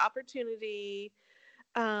thankful for the opportunity.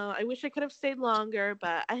 I wish I could have stayed longer,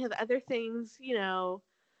 but I have other things,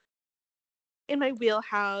 in my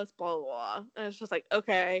wheelhouse, blah, blah, blah. And it's just like,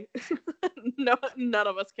 okay. No, none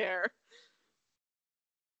of us care.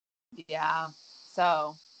 Yeah.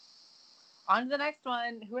 So on to the next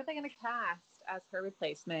one. Who are they going to cast as her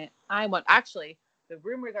replacement? Actually, the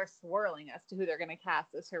rumors are swirling as to who they're going to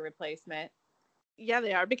cast as her replacement. Yeah,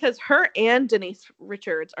 they are, because her and Denise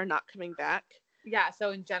Richards are not coming back. Yeah,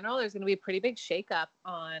 so in general, there's going to be a pretty big shakeup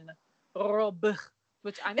on Rob,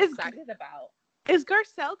 which I'm excited about. Is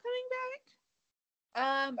Garcelle coming back?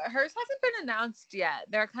 Hers hasn't been announced yet.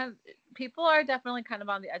 People are definitely kind of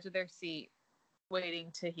on the edge of their seat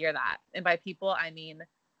waiting to hear that. And by people, I mean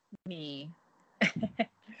me. I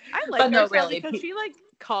like Garcelle really, because she like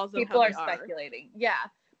calls them people how they are speculating. Yeah.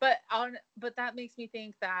 But that makes me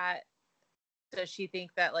think that, does she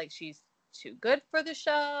think that like she's too good for the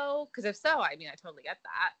show? Because if so, I mean, I totally get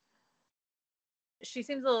that. She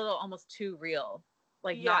seems a little almost too real.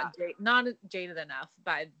 Like, yeah. not jaded enough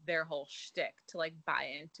by their whole shtick to like buy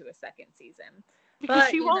into a second season. Because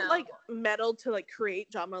she won't like meddle to like create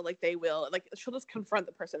drama like they will. Like, she'll just confront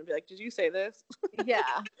the person and be like, "Did you say this?" Yeah,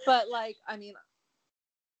 but like, I mean,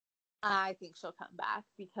 I think she'll come back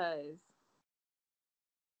because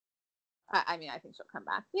I mean, I think she'll come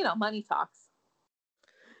back. You know, money talks.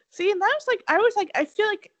 See, and that was like, I feel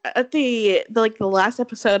like at the last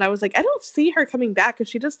episode, I was like, I don't see her coming back because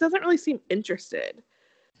she just doesn't really seem interested.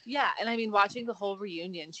 Yeah, and I mean, watching the whole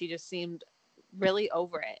reunion, she just seemed really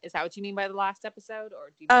over it. Is that what you mean by the last episode,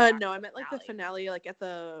 or do you? No, I meant like the finale, like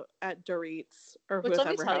at Dorit's or Which, let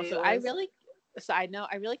me tell you, I really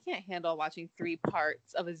can't handle watching 3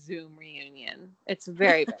 parts of a Zoom reunion. It's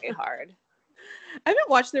very, very hard. I haven't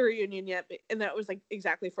watched the reunion yet, and that was like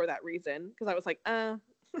exactly for that reason, because I was like,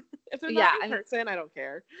 if they're not in person, I don't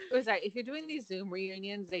care. It was like, if you're doing these Zoom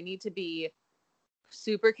reunions, they need to be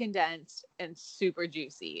super condensed and super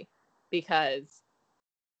juicy, because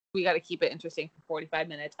we got to keep it interesting for 45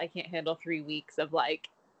 minutes. I can't handle 3 weeks of like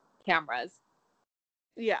cameras.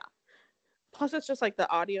 Yeah. Plus, it's just like the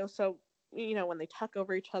audio. So, you know, when they talk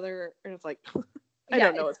over each other, and it's like, I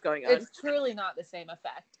don't know what's going on. It's truly not the same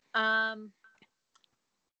effect.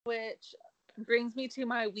 Which brings me to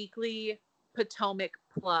my weekly Potomac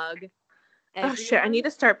plug. Oh shit, I need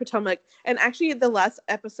to start Potomac. And actually, the last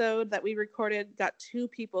episode that we recorded got 2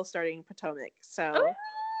 people starting Potomac. So,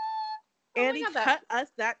 Andy, cut us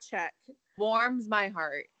that check. Warms my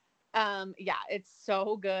heart. Yeah, it's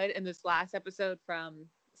so good. And this last episode from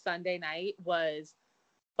Sunday night was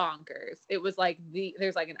bonkers. It was like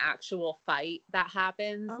there's like an actual fight that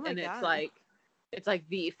happens, and God. it's like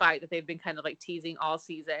the fight that they've been kind of like teasing all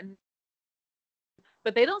season.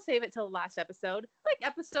 But they don't save it till the last episode, like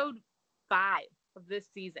episode 5 of this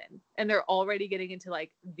season, and they're already getting into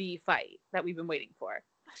like the fight that we've been waiting for.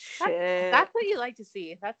 Shit. That's what you like to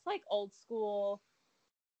see. That's like old school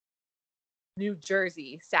New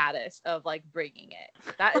Jersey status of like bringing it.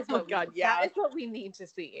 That is what that is what we need to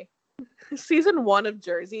see. Season 1 of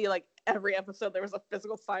Jersey, like every episode there was a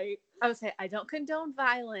physical fight. I would say I don't condone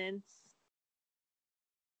violence,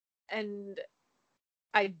 and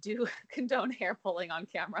I do condone hair pulling on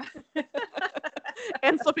camera.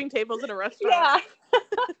 And flipping tables in a restaurant. Yeah.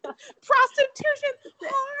 Prostitution,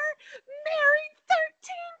 whore, married 13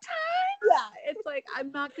 times. Yeah, it's like,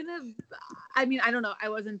 I'm not gonna, I mean, I don't know, I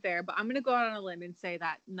wasn't there, but I'm gonna go out on a limb and say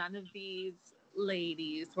that none of these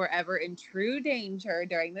ladies were ever in true danger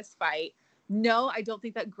during this fight. No, I don't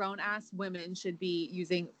think that grown-ass women should be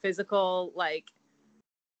using physical, like,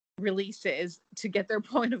 releases to get their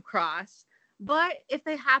point across. But if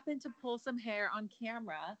they happen to pull some hair on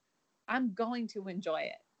camera, I'm going to enjoy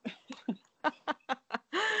it.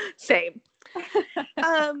 Same.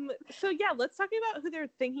 So yeah, let's talk about who they're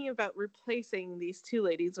thinking about replacing these 2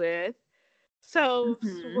 ladies with. So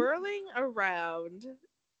swirling around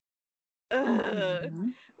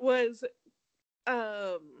was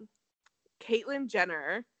Caitlyn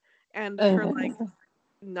Jenner and her like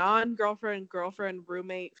non-girlfriend, girlfriend,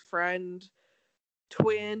 roommate, friend,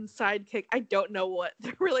 twin, sidekick. I don't know what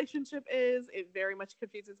the relationship is. It very much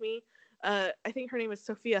confuses me. I think her name is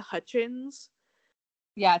Sophia Hutchins.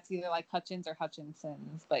 Yeah, it's either like Hutchins or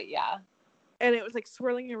Hutchinsons, but yeah. And it was like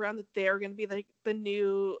swirling around that they're going to be like the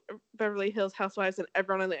new Beverly Hills Housewives, and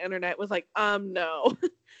everyone on the internet was like, no.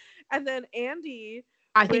 And then Andy,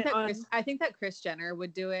 I think that Kris Jenner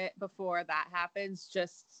would do it before that happens,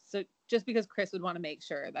 just because Kris would want to make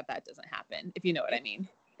sure that doesn't happen, if you know what I mean.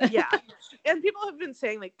 Yeah. And people have been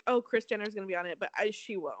saying like, oh, Kris Jenner's going to be on it, but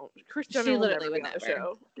she won't. Kris Jenner would never be on the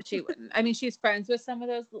show. She wouldn't. I mean, she's friends with some of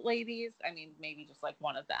those ladies. I mean, maybe just like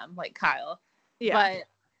one of them, like Kyle. Yeah.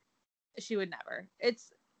 But she would never.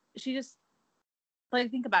 She just, like,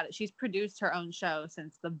 think about it. She's produced her own show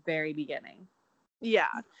since the very beginning. Yeah.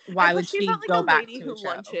 Why would she go back to who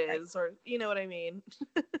lunches, or you know what I mean?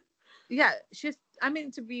 Yeah.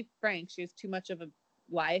 To be frank, she has too much of a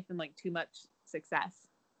life and like too much success.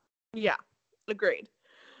 Yeah, agreed.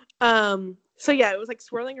 So yeah, it was like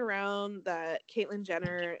swirling around that Caitlyn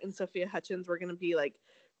Jenner and Sophia Hutchins were going to be like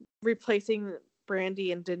replacing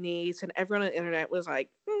Brandi and Denise, and everyone on the internet was like,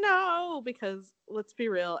 no, because let's be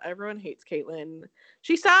real, everyone hates Caitlyn.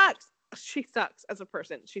 She sucks. She sucks as a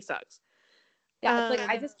person. She sucks. Yeah, it's like,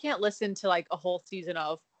 I just can't listen to like a whole season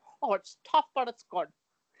of, oh, it's tough, but it's good.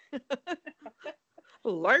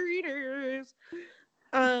 Ladies.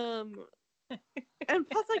 And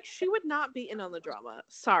plus, like, she would not be in on the drama.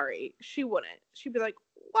 Sorry, she wouldn't. She'd be like,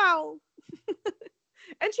 wow.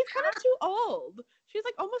 And she's kind of too old. She's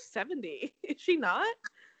like almost 70. Is she not?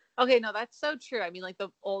 Okay, no, that's so true. I mean, like, the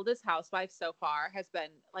oldest housewife so far has been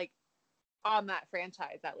like on that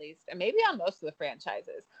franchise, at least, and maybe on most of the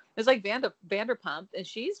franchises. There's like Vanderpump, and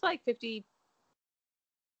she's like 50,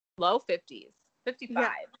 low 50s, 55, yeah.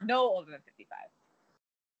 No older than 55.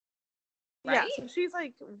 Right? Yeah, so she's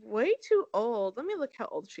like way too old. Let me look how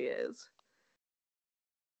old she is.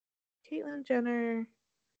 Caitlyn Jenner.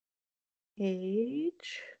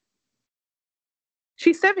 age.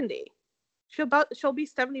 She's 70. She'll be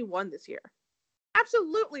 71 this year.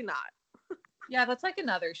 Absolutely not. Yeah, that's like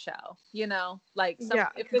another show, you know, like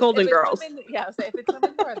Golden Girls. Women, if it's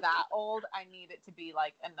women who are that old, I need it to be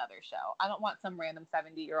like another show. I don't want some random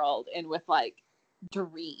 70-year-old in with like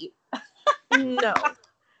Dorit. No.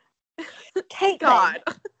 Caitlin. God.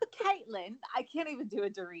 Caitlin. I can't even do a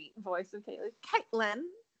Dorit voice of Caitlin. Caitlin,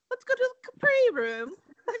 let's go to the Capri room.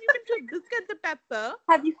 Have you been to Buca di Beppo?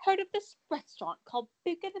 Have you heard of this restaurant called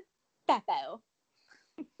Buca di Beppo?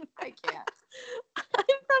 I can't. I'm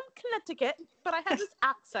from Connecticut, but I have this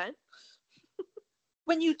accent.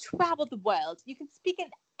 When you travel the world, you can speak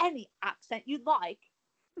in any accent you like.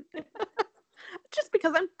 Just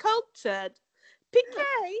because I'm cultured. PK.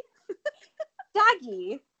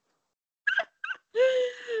 Daggy.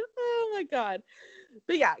 Oh my god.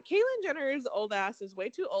 But yeah, Caitlyn Jenner's old ass is way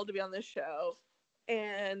too old to be on this show.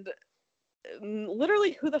 And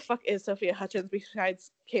literally, who the fuck is Sophia Hutchins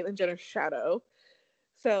besides Caitlyn Jenner's shadow?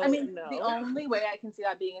 So I mean, no. The only way I can see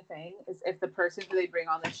that being a thing is if the person who they bring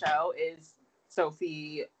on the show is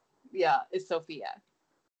Sophia.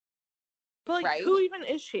 But like, right? who even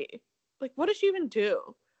is she? Like, what does she even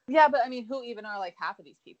do? Yeah, but I mean, who even are like half of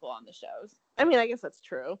these people on the shows? I mean, I guess that's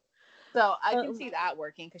true. So I can see that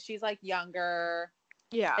working because she's like younger.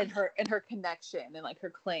 Yeah. And her connection and like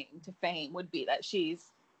her claim to fame would be that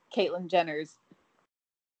she's Caitlyn Jenner's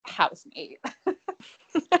housemate.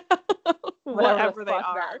 Whatever they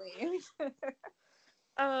are.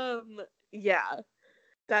 Yeah,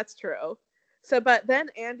 that's true. So, but then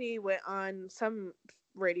Andy went on some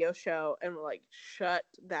radio show and like shut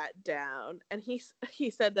that down. And he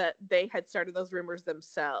said that they had started those rumors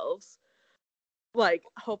themselves, like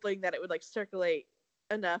hoping that it would like circulate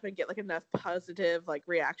enough and get like enough positive like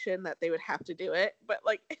reaction that they would have to do it. But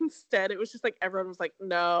like instead, it was just like everyone was like,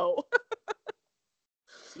 no.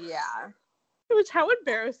 Yeah. Which, how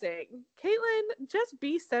embarrassing. Caitlyn, just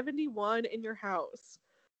be 71 in your house.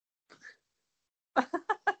 That's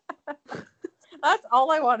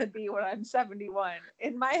all I want to be when I'm 71.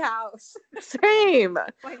 In my house. Same.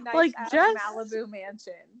 My nice like just Malibu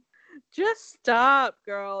mansion. Just stop,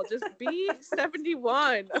 girl. Just be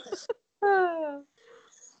 71.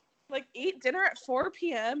 Like, eat dinner at 4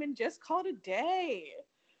 p.m. and just call it a day.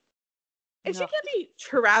 And she can't be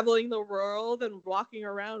traveling the world and walking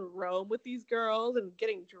around Rome with these girls and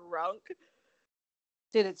getting drunk.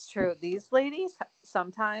 Dude, it's true. These ladies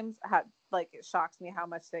sometimes have, like, it shocks me how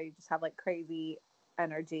much they just have, like, crazy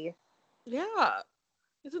energy. Yeah.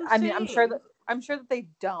 It's insane. I mean, I'm sure that they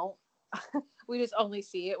don't. We just only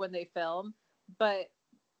see it when they film. But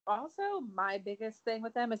also, my biggest thing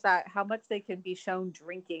with them is that how much they can be shown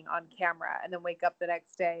drinking on camera and then wake up the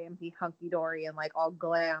next day and be hunky-dory and, like, all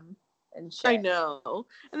glam and shit. I know.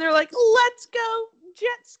 And they're like, let's go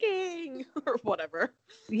jet skiing or whatever.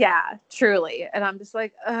 Yeah, truly. And I'm just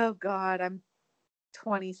like, oh God, I'm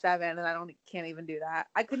 27 and I can't even do that.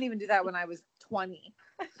 I couldn't even do that when I was 20.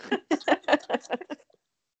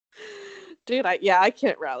 Dude, I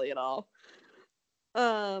can't rally at all.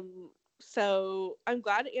 So I'm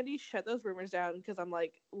glad Andy shut those rumors down because I'm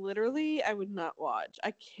like, literally, I would not watch.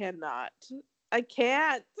 I cannot. I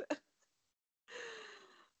can't.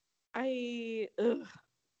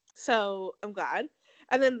 So I'm glad.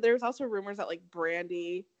 And then there's also rumors that like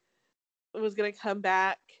Brandy was gonna come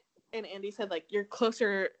back, and Andy said like you're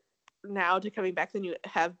closer now to coming back than you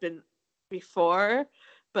have been before,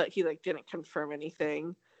 but he like didn't confirm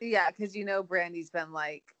anything. Yeah, because Brandy's been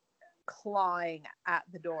like clawing at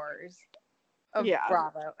the doors of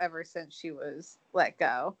Bravo ever since she was let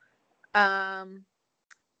go.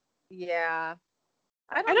 Yeah.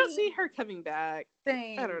 I don't see her coming back.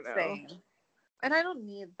 Same, I don't know. Same. And I don't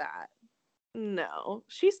need that. No,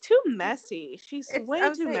 she's too messy. She's way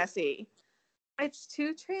too messy. It's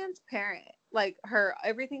too transparent. Like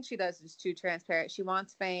everything she does is too transparent. She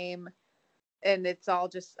wants fame, and it's all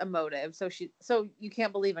just a motive. So you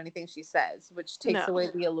can't believe anything she says, which takes away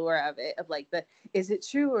the allure of it. Of like is it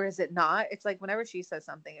true or is it not? It's like whenever she says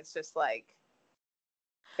something, it's just like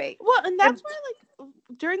fake. Well, and that's why like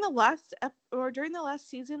during the last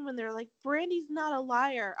season when they're like Brandy's not a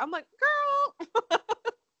liar, I'm like, girl.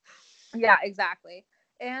 Yeah, exactly.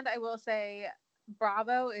 And I will say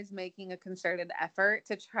Bravo is making a concerted effort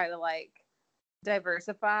to try to like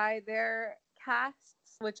diversify their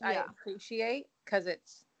casts, which I appreciate because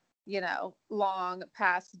it's long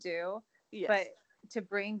past due. Yes. But to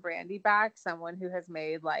bring Brandy back, someone who has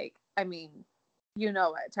made like, I mean,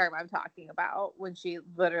 what term I'm talking about, when she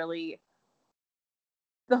literally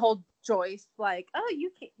the whole Joyce like, oh,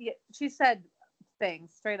 you can't, she said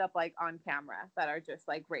things straight up like on camera that are just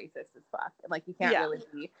like racist as fuck. And like you can't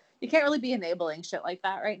really be enabling shit like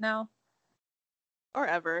that right now. Or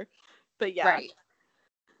ever. But yeah. Right.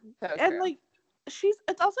 So and true. like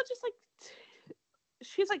it's also just like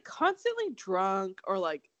she's like constantly drunk or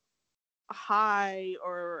like high,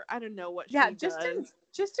 or I don't know what she does.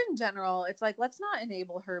 Just in general, it's like, let's not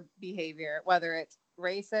enable her behavior, whether it's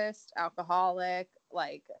racist, alcoholic,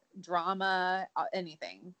 like drama,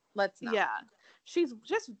 anything. Let's not. Yeah. She's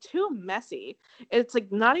just too messy. It's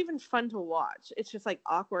like not even fun to watch. It's just like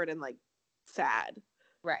awkward and like sad.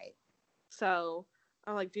 Right. So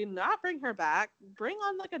I'm like, do not bring her back. Bring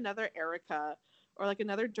on like another Erica or like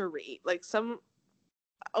another Dorit, like some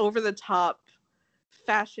over the top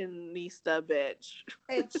fashionista bitch.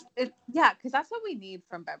 It's because that's what we need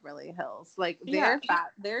from Beverly Hills. Like their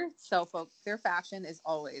fashion is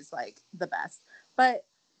always like the best. But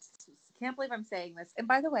can't believe I'm saying this. And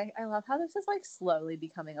by the way, I love how this is like slowly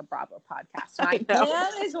becoming a Bravo podcast. My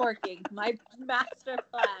plan is working. My master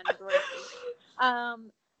plan is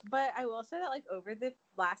working. But I will say that like over the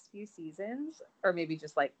last few seasons, or maybe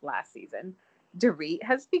just like last season, Dorit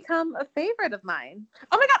has become a favorite of mine.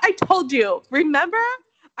 Oh my god, I told you. Remember?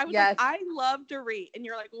 I was like, I love Dorit, and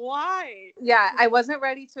you're like, why? Yeah, I wasn't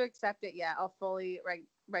ready to accept it yet. I'll fully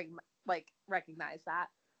recognize that.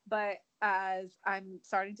 But as I'm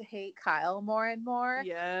starting to hate Kyle more and more,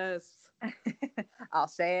 yes, I'll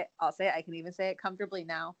say it. I can even say it comfortably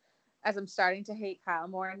now. As I'm starting to hate Kyle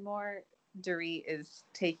more and more, Dorit is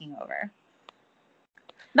taking over.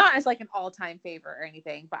 Not as like an all-time favorite or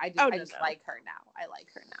anything, but I just like her now. I like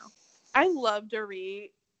her now. I love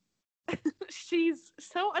Dorit. She's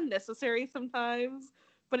so unnecessary sometimes,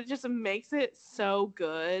 but it just makes it so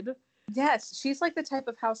good. Yes, she's like the type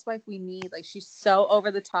of housewife we need. Like she's so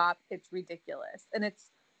over the top, it's ridiculous, and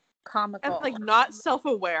it's comical, and like not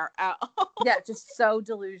self-aware at all. Yeah, just so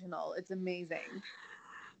delusional. It's amazing.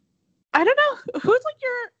 I don't know who's like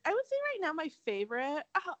I would say right now my favorite.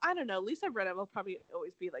 I don't know. Lisa Rinna will probably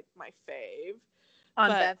always be like my fave on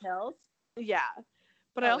Bev Hills. Yeah,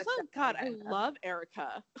 but I also I love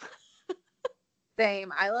Erica.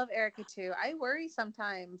 Same. I love Erica too. I worry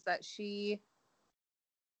sometimes that she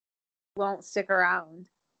won't stick around.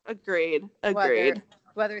 Agreed.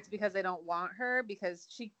 Whether it's because they don't want her, because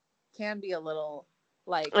she can be a little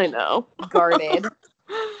like I know guarded,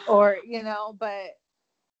 or but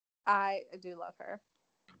I do love her.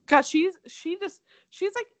 God, she's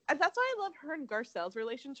like, that's why I love her and Garcelle's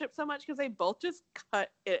relationship so much, because they both just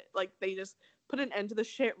cut it, like they just put an end to the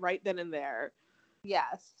shit right then and there.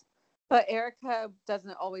 Yes, but Erica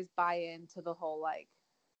doesn't always buy into the whole like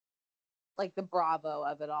the Bravo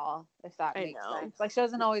of it all, if that makes sense. Like she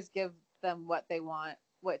doesn't always give them what they want,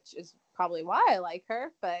 which is probably why I like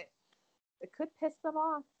her, but it could piss them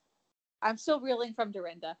off. I'm still reeling from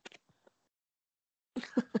Dorinda.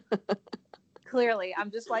 Clearly, I'm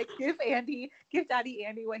just like, give Daddy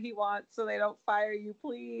Andy what he wants so they don't fire you,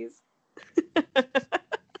 please.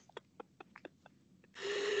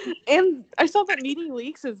 And I saw that NeNe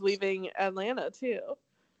Leakes is leaving Atlanta too.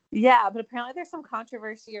 Yeah, but apparently there's some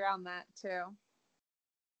controversy around that too.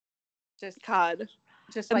 Just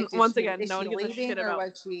like once again, no one gives a shit about. Or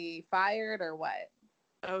was she fired or what?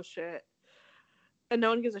 Oh shit! And no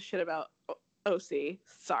one gives a shit about OC.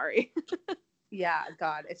 Sorry. Yeah,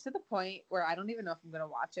 God, it's to the point where I don't even know if I'm gonna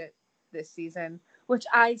watch it this season. Which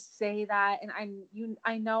I say that, and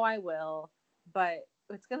I know I will, but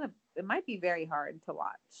it might be very hard to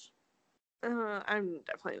watch. I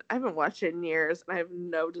haven't watched it in years, and I have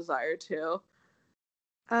no desire to.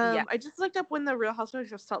 I just looked up when the Real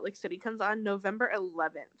Housewives of Salt Lake City comes on, November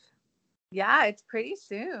 11th. Yeah, it's pretty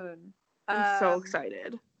soon. I'm so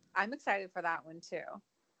excited. I'm excited for that one too.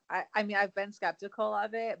 I mean, I've been skeptical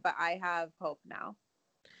of it, but I have hope now.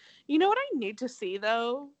 You know what I need to see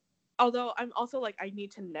though? Although I'm also like, I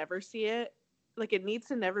need to never see it. Like, it needs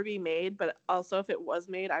to never be made, but also if it was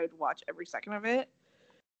made, I would watch every second of it.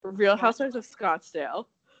 Real Housewives of Scottsdale.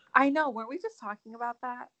 I know. Weren't we just talking about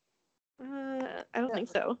that? I don't think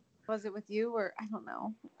so. Was it with you, or I don't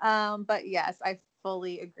know. But yes, I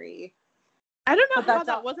fully agree. I don't know how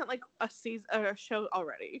that wasn't like a season or a show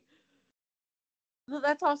already.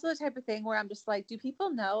 That's also the type of thing where I'm just like, do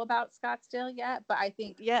people know about Scottsdale yet? But I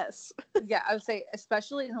think yes. Yeah, I would say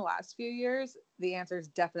especially in the last few years, the answer is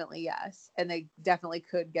definitely yes, and they definitely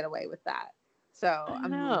could get away with that. So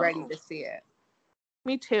I'm ready to see it.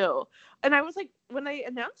 Me too. And I was like, when they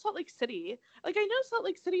announced Salt Lake City, like I know Salt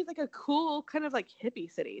Lake City is like a cool kind of like hippie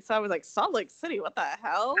city. So I was like, Salt Lake City, what the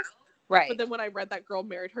hell? Right. But then when I read that girl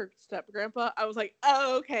married her step grandpa, I was like,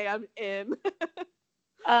 oh, okay, I'm in.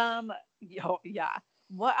 Yeah.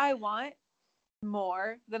 What I want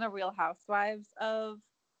more than a Real Housewives of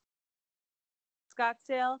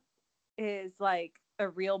Scottsdale is like a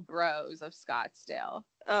Real Bros of Scottsdale.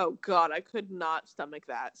 Oh God, I could not stomach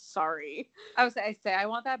that. Sorry. I say I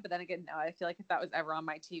want that, but then again, no. I feel like if that was ever on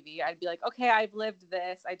my TV, I'd be like, okay, I've lived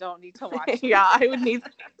this. I don't need to watch. Yeah, I would need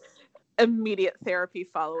immediate therapy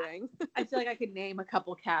following. I feel like I could name a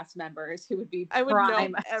couple cast members who would be. I would know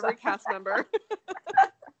every cast member.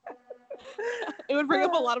 It would bring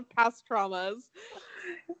up a lot of past traumas.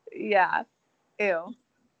 Yeah. Ew.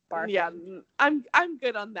 Barfing. Yeah, I'm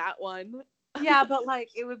good on that one. Yeah, but like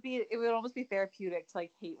it would almost be therapeutic to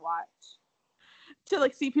like hate watch. To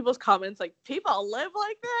like see people's comments like, people live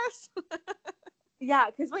like this? Yeah,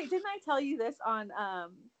 because wait, didn't I tell you this on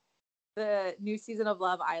the new season of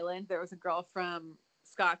Love Island? There was a girl from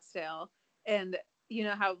Scottsdale, and you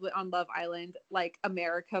know how on Love Island, like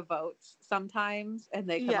America votes sometimes, and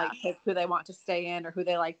they can like pick who they want to stay in or who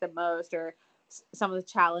they like the most, or some of the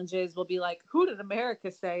challenges will be like, who did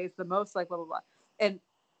America say is the most like blah blah blah, and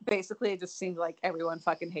basically it just seemed like everyone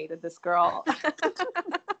fucking hated this girl.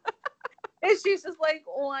 And she's just like,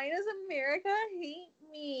 why does America hate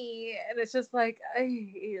me? And it's just like,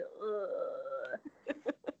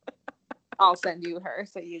 I'll send you her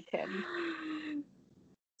so you can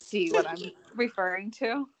see what I'm referring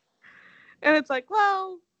to. And it's like,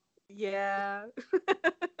 well, yeah.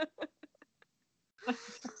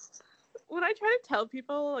 When I try to tell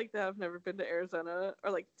people like that I've never been to Arizona or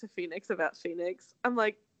like to Phoenix about Phoenix, I'm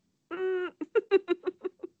like, I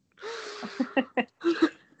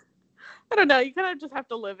don't know. You kind of just have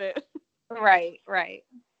to live it. Right.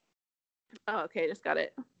 Oh, okay. Just got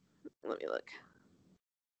it. Let me look.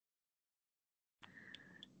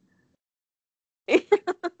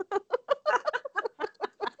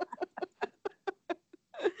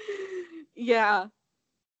 Yeah.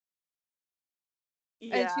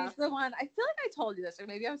 And she's the one, I feel like I told you this, or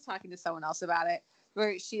maybe I was talking to someone else about it,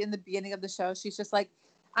 where she, in the beginning of the show, she's just like,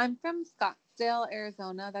 I'm from Scottsdale,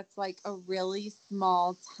 Arizona. That's like a really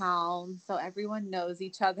small town, so everyone knows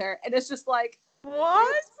each other. And it's just like,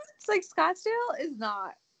 what? It's like Scottsdale is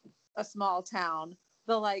not a small town.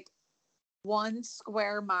 The like 1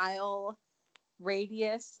 square mile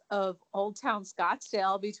radius of Old Town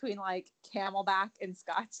Scottsdale between like Camelback and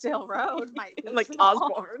Scottsdale Road might be like small.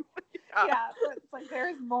 Osborne. Yeah, but it's like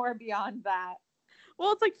there's more beyond that.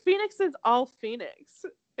 Well, it's like Phoenix is all Phoenix,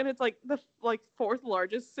 and it's like the like 4th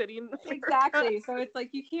largest city in America. Exactly. So it's like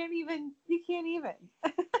you can't even.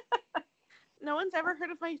 No one's ever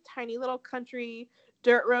heard of my tiny little country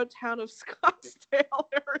dirt road town of Scottsdale,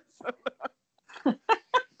 Arizona.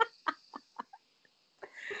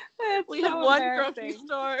 We have one grocery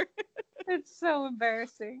store. It's so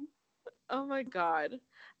embarrassing. Oh my God.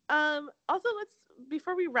 Also,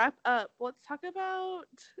 before we wrap up, let's talk about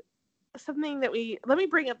something that let me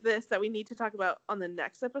bring up this that we need to talk about on the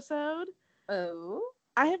next episode. Oh?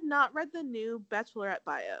 I have not read the new Bachelorette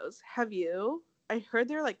bios. Have you? I heard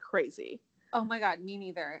they're like crazy. Oh my God, me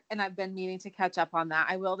neither. And I've been meaning to catch up on that.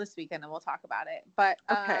 I will this weekend and we'll talk about it. But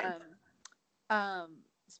okay.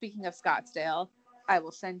 Speaking of Scottsdale, I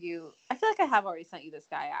will send you, I feel like I have already sent you this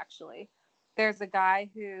guy actually. There's a guy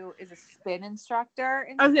who is a spin instructor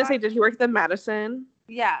in I was going to say, did he work at the Madison?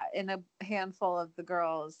 Yeah, and a handful of the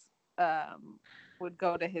girls would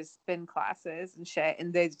go to his spin classes and shit,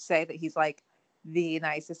 and they'd say that he's like the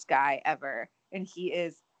nicest guy ever, and he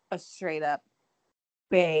is a straight up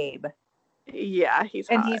babe. Yeah, he's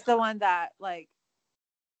and hot. He's the one that like,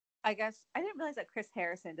 I guess I didn't realize that Chris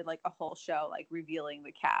Harrison did like a whole show like revealing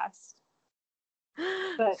the cast.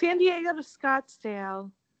 But San Diego to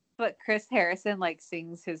Scottsdale. But Chris Harrison like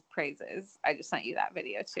sings his praises. I just sent you that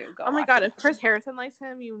video too. Oh my God, if Chris Harrison likes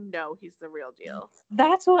him, you know he's the real deal.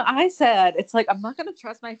 That's what I said. It's like, I'm not going to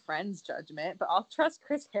trust my friend's judgment, but I'll trust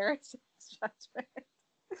Chris Harrison's judgment.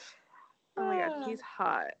 Oh my God, he's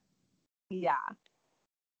hot. Yeah.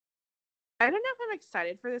 I don't know if I'm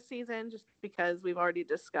excited for this season just because we've already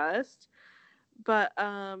discussed, but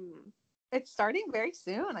it's starting very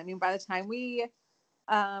soon. I mean, by the time we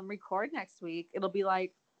record next week, it'll be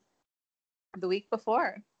like the week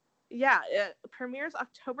before. Yeah, it premieres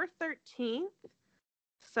October 13th.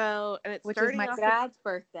 So, and it's which is my dad's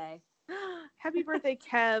birthday. Happy birthday,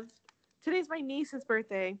 Kev. Today's my niece's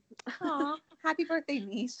birthday. Aw, happy birthday,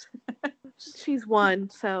 niece. She's 1,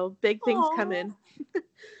 so big things coming.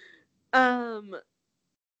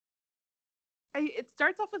 It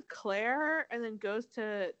starts off with Claire and then goes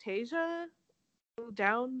to Tasia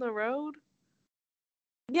down the road.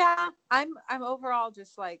 Yeah, I'm overall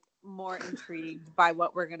just like more intrigued by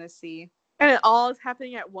what we're gonna see. And it all is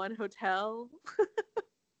happening at one hotel.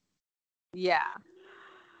 Yeah.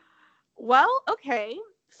 Well, okay.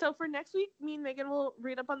 So for next week, me and Megan will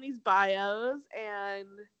read up on these bios and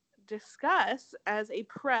discuss as a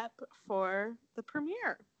prep for the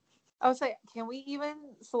premiere. I was like, can we even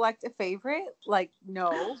select a favorite? Like,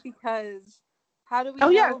 no, because how do we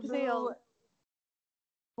know who?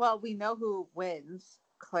 Well, we know who wins.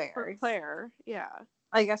 Claire, yeah.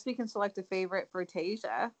 I guess we can select a favorite for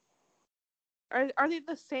Tasia. Are they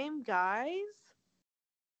the same guys?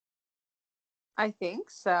 I think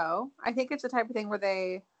so. I think it's the type of thing where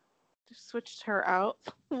they just switched her out.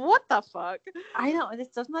 What the fuck? I know.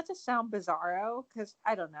 Doesn't that just sound bizarro? Because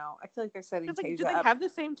I don't know. I feel like they're setting Tasia do they up. have the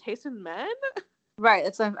same taste in men? Right.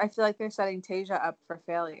 It's I feel like they're setting Tasia up for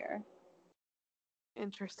failure.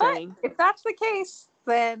 Interesting. But if that's the case,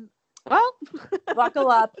 then well, buckle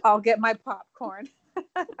up. I'll get my popcorn.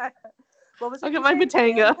 What was it? I'll get my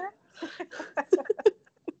Batanga.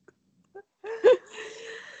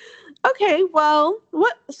 Okay, well,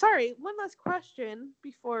 sorry, one last question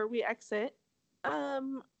before we exit.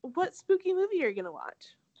 What spooky movie are you gonna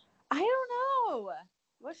watch? I don't know.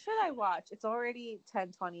 What should I watch? It's already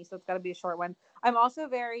 10:20, so it's got to be a short one. I'm also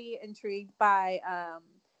very intrigued by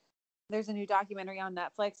there's a new documentary on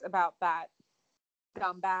Netflix about that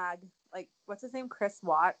scumbag, like what's his name? Chris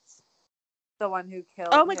Watts. The one who killed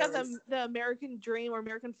Oh my god, the American Dream or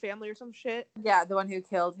American Family or some shit. Yeah, the one who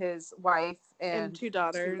killed his wife and 2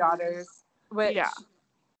 daughters. Which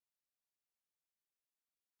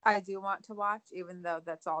I do want to watch, even though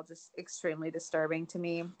that's all just extremely disturbing to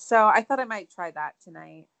me. So I thought I might try that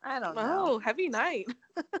tonight. I don't know. Oh, heavy night.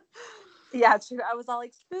 Yeah, true. I was all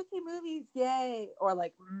like, spooky movies, yay. Or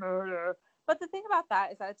like murder. But the thing about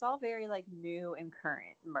that is that it's all very like new and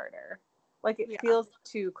current murder. Like it feels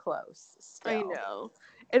too close still. I know.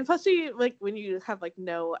 And plus you like when you have like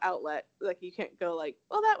no outlet, like you can't go like,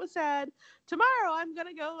 well, that was sad. Tomorrow I'm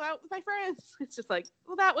gonna go out with my friends. It's just like,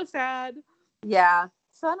 well, that was sad. Yeah.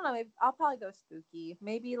 So I don't know, maybe I'll probably go spooky.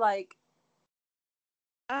 Maybe like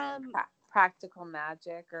Practical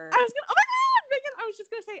Magic or I was gonna oh my god, Megan, I was just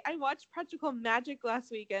gonna say I watched Practical Magic last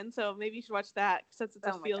weekend, so maybe you should watch that since it's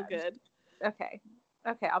a feel good. Okay,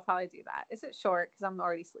 I'll probably do that. Is it short? Because I'm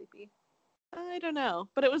already sleepy. I don't know,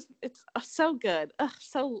 but it's so good.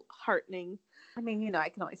 So heartening. I mean, I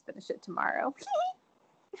can always finish it tomorrow.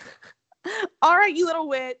 All right, you little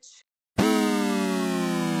witch.